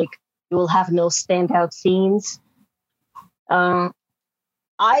 but like you will have no standout scenes.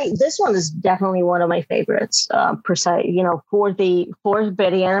 This one is definitely one of my favorites. For Betty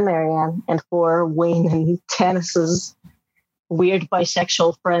Ann and Marianne, and for Wayne and Tanis's weird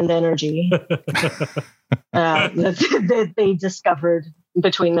bisexual friend energy that they discovered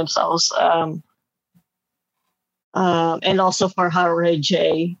between themselves, and also for Howard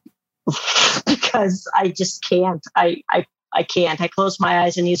J, because I just can't. I can't. I close my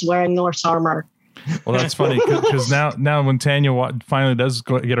eyes and he's wearing Norse armor. Well, that's funny because now when Tanya finally does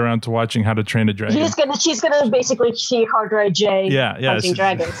get around to watching How to Train a Dragon, she's gonna basically see Howard J. Fighting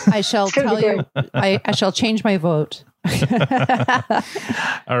dragons. I shall tell you. I shall change my vote.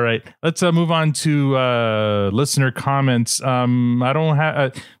 All right, let's move on to listener comments. I don't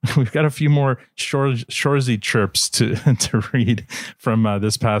have. We've got a few more Shorzy chirps to read from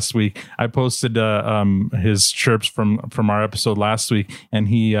this past week. I posted his chirps from our episode last week, and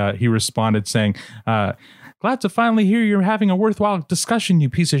he responded saying, "Glad to finally hear you're having a worthwhile discussion, you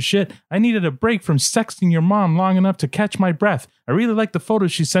piece of shit. I needed a break from sexting your mom long enough to catch my breath. I really like the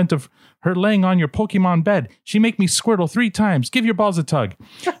photos she sent of her laying on your Pokemon bed. She make me squirtle 3 times. Give your balls a tug."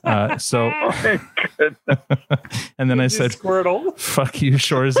 So, and then I said, "Squirtle, fuck you,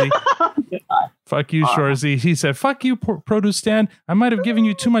 Shorzy." Fuck you, Shorzy. He said, "Fuck you, Produce Stand. I might have given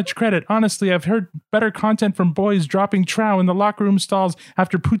you too much credit. Honestly, I've heard better content from boys dropping trow in the locker room stalls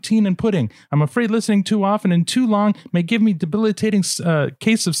after poutine and pudding. I'm afraid listening too often and too long may give me debilitating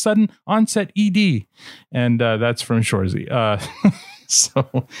case of sudden onset ED." And that's from Shorzy.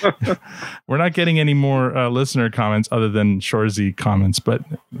 So we're not getting any more listener comments other than Shorzy comments, but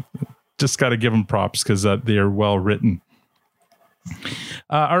just got to give them props because they are well written.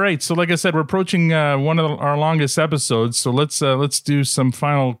 All right, so like I said, we're approaching one of our longest episodes, so let's do some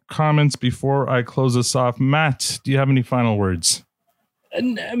final comments before I close us off. Matt, do you have any final words?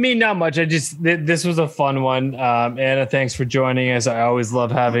 I mean, not much. This was a fun one. Anna, thanks for joining us. I always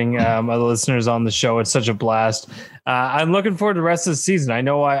love having other listeners on the show. It's such a blast. I'm looking forward to the rest of the season. I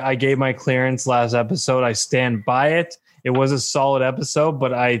know I gave my clearance last episode. I stand by it. It was a solid episode,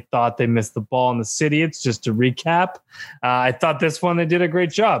 but I thought they missed the ball in the city. It's just to recap. I thought this one, they did a great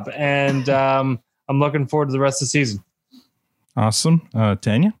job, and I'm looking forward to the rest of the season. Awesome.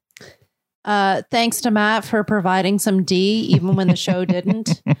 Tanya? Thanks to Matt for providing some D, even when the show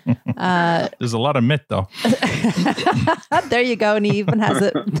didn't. There's a lot of myth, though. There you go. And he even has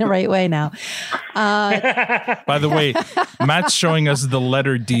it the right way now. By the way, Matt's showing us the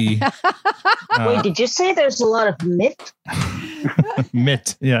letter D. Wait, did you say there's a lot of myth?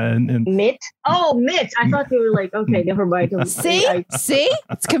 Mitt. Yeah. And Mitt? Oh, Mitt. I thought you were like, okay, never mind. See?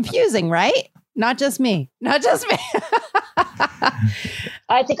 It's confusing, right? Not just me. Not just me.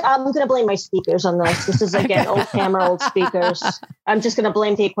 I think I'm going to blame my speakers on this. This is again old camera, old speakers. I'm just going to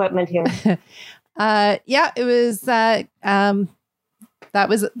blame the equipment here. Yeah, it was. That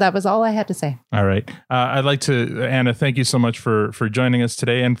was all I had to say. All right. I'd like to, Anna, thank you so much for joining us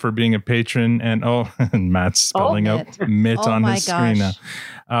today and for being a patron. And and Matt's spelling out Mitt on his screen now.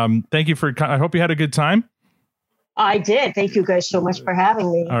 Thank you for. I hope you had a good time. I did. Thank you guys so much for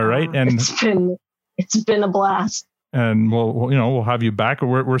having me. All right, and it's been a blast. And we'll have you back.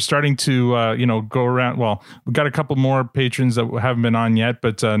 We're starting to go around. Well, we've got a couple more patrons that haven't been on yet,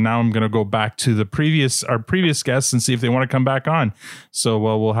 but now I'm going to go back to our previous guests and see if they want to come back on. So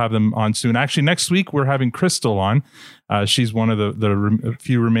we'll have them on soon. Actually, next week we're having Crystal on. She's one of the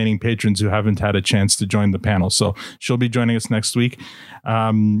few remaining patrons who haven't had a chance to join the panel. So she'll be joining us next week.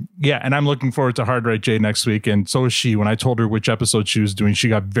 And I'm looking forward to Hard Right Jay next week. And so is she. When I told her which episode she was doing, she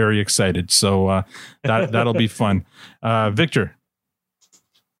got very excited. So that'll be fun. Victor.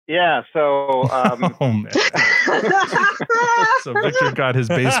 Yeah, so so Victor got his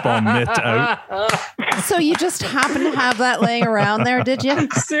baseball mitt out. So you just happen to have that laying around there, did you?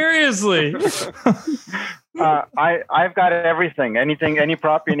 Seriously. I've got everything. Any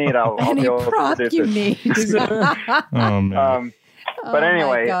prop you need, I'll Any be able prop to you produce need. Oh man. But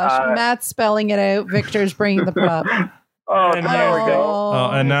anyway, my gosh, Matt's spelling it out. Victor's bringing the prop. Oh, there we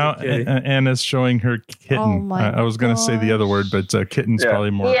go. And now Anna's showing her kitten. Oh my I was going to say the other word, but kitten's probably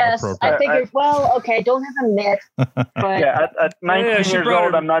more appropriate. I figured. Okay, I don't have a mitt, but at 19 years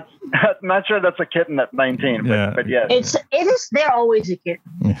old, I'm not sure that's a kitten at 19. But yes, it is. They're always a kitten.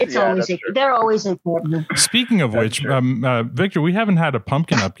 It's always they're always important. Speaking of which, Victor, we haven't had a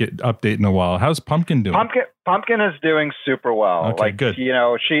pumpkin update in a while. How's Pumpkin doing? Pumpkin is doing super well. Okay, good. She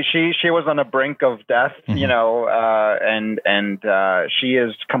was on the brink of death, and she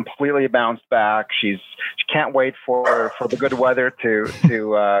is completely bounced back. She can't wait for the good weather to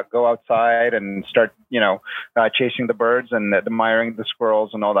go outside and start, chasing the birds and admiring the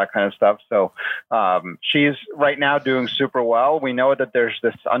squirrels and all that kind of stuff. So she's right now doing super well. We know that there's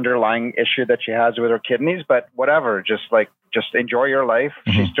this underlying issue that she has with her kidneys, but whatever, just enjoy your life.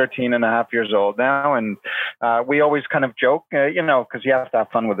 She's 13 and a half years old now. And we always kind of joke, because you have to have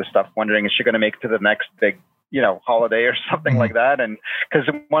fun with this stuff, wondering, is she going to make it to the next big, holiday or something like that? And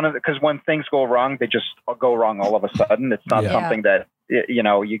because when things go wrong, they just go wrong all of a sudden. It's not something that,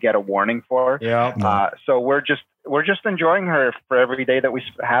 you get a warning for. Yeah. So we're just enjoying her for every day that we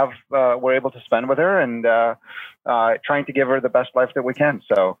have, we're able to spend with her, and trying to give her the best life that we can.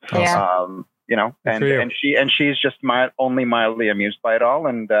 So, and she's just only mildly amused by it all,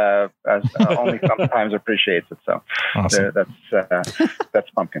 and only sometimes appreciates it. So awesome. That's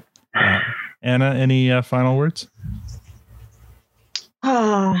Pumpkin. Anna, any final words?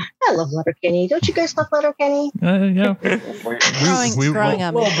 I love Letterkenny. Don't you guys love Letterkenny? Yeah. growing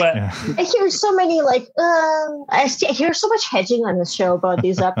up. I hear so many I hear so much hedging on this show about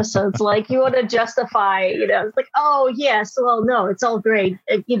these episodes. Like, you want to justify, it's like, oh yes, well no, it's all great.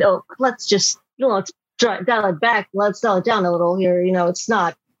 Let's just let's dial it back. Let's dial it down a little here.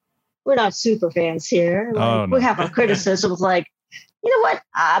 We're not super fans here. We have our criticisms. Like, you know what?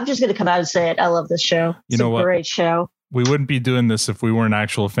 I'm just going to come out and say it. I love this show. It's a great show. We wouldn't be doing this if we weren't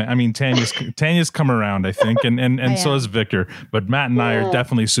actual fans. I mean, Tanya's come around, I think, and so is Victor. But Matt and I are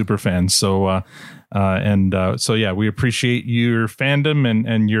definitely super fans. So, we appreciate your fandom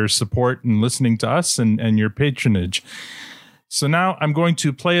and your support and listening to us and your patronage. So now I'm going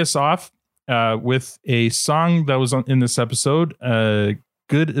to play us off with a song that was in this episode,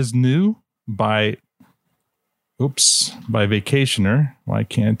 "Good As New" by Vacationer. Well, I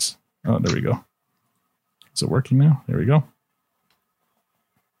can't. Oh, there we go. Is it working now? There we go.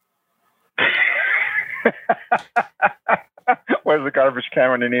 Where's the garbage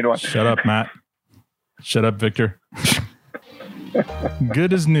can when you need one? Shut up, Matt. Shut up, Victor.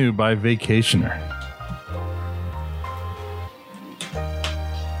 "Good As New" by Vacationer.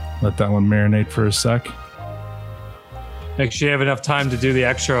 Let that one marinate for a sec. Make sure you have enough time to do the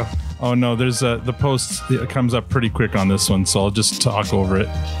extra. Oh no, there's the post comes up pretty quick on this one, so I'll just talk over it.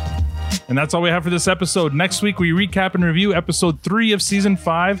 And that's all we have for this episode. Next week, we recap and review episode 3 of season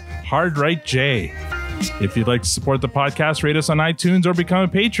 5, Hard Right Jay. If you'd like to support the podcast, rate us on iTunes or become a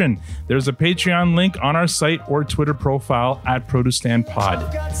patron. There's a Patreon link on our site or Twitter profile at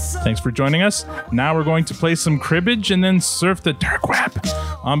ProduceStandPod. Thanks for joining us. Now we're going to play some cribbage and then surf the dark web.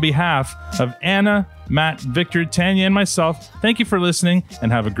 On behalf of Anna, Matt, Victor, Tanya, and myself, thank you for listening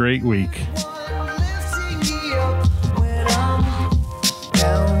and have a great week.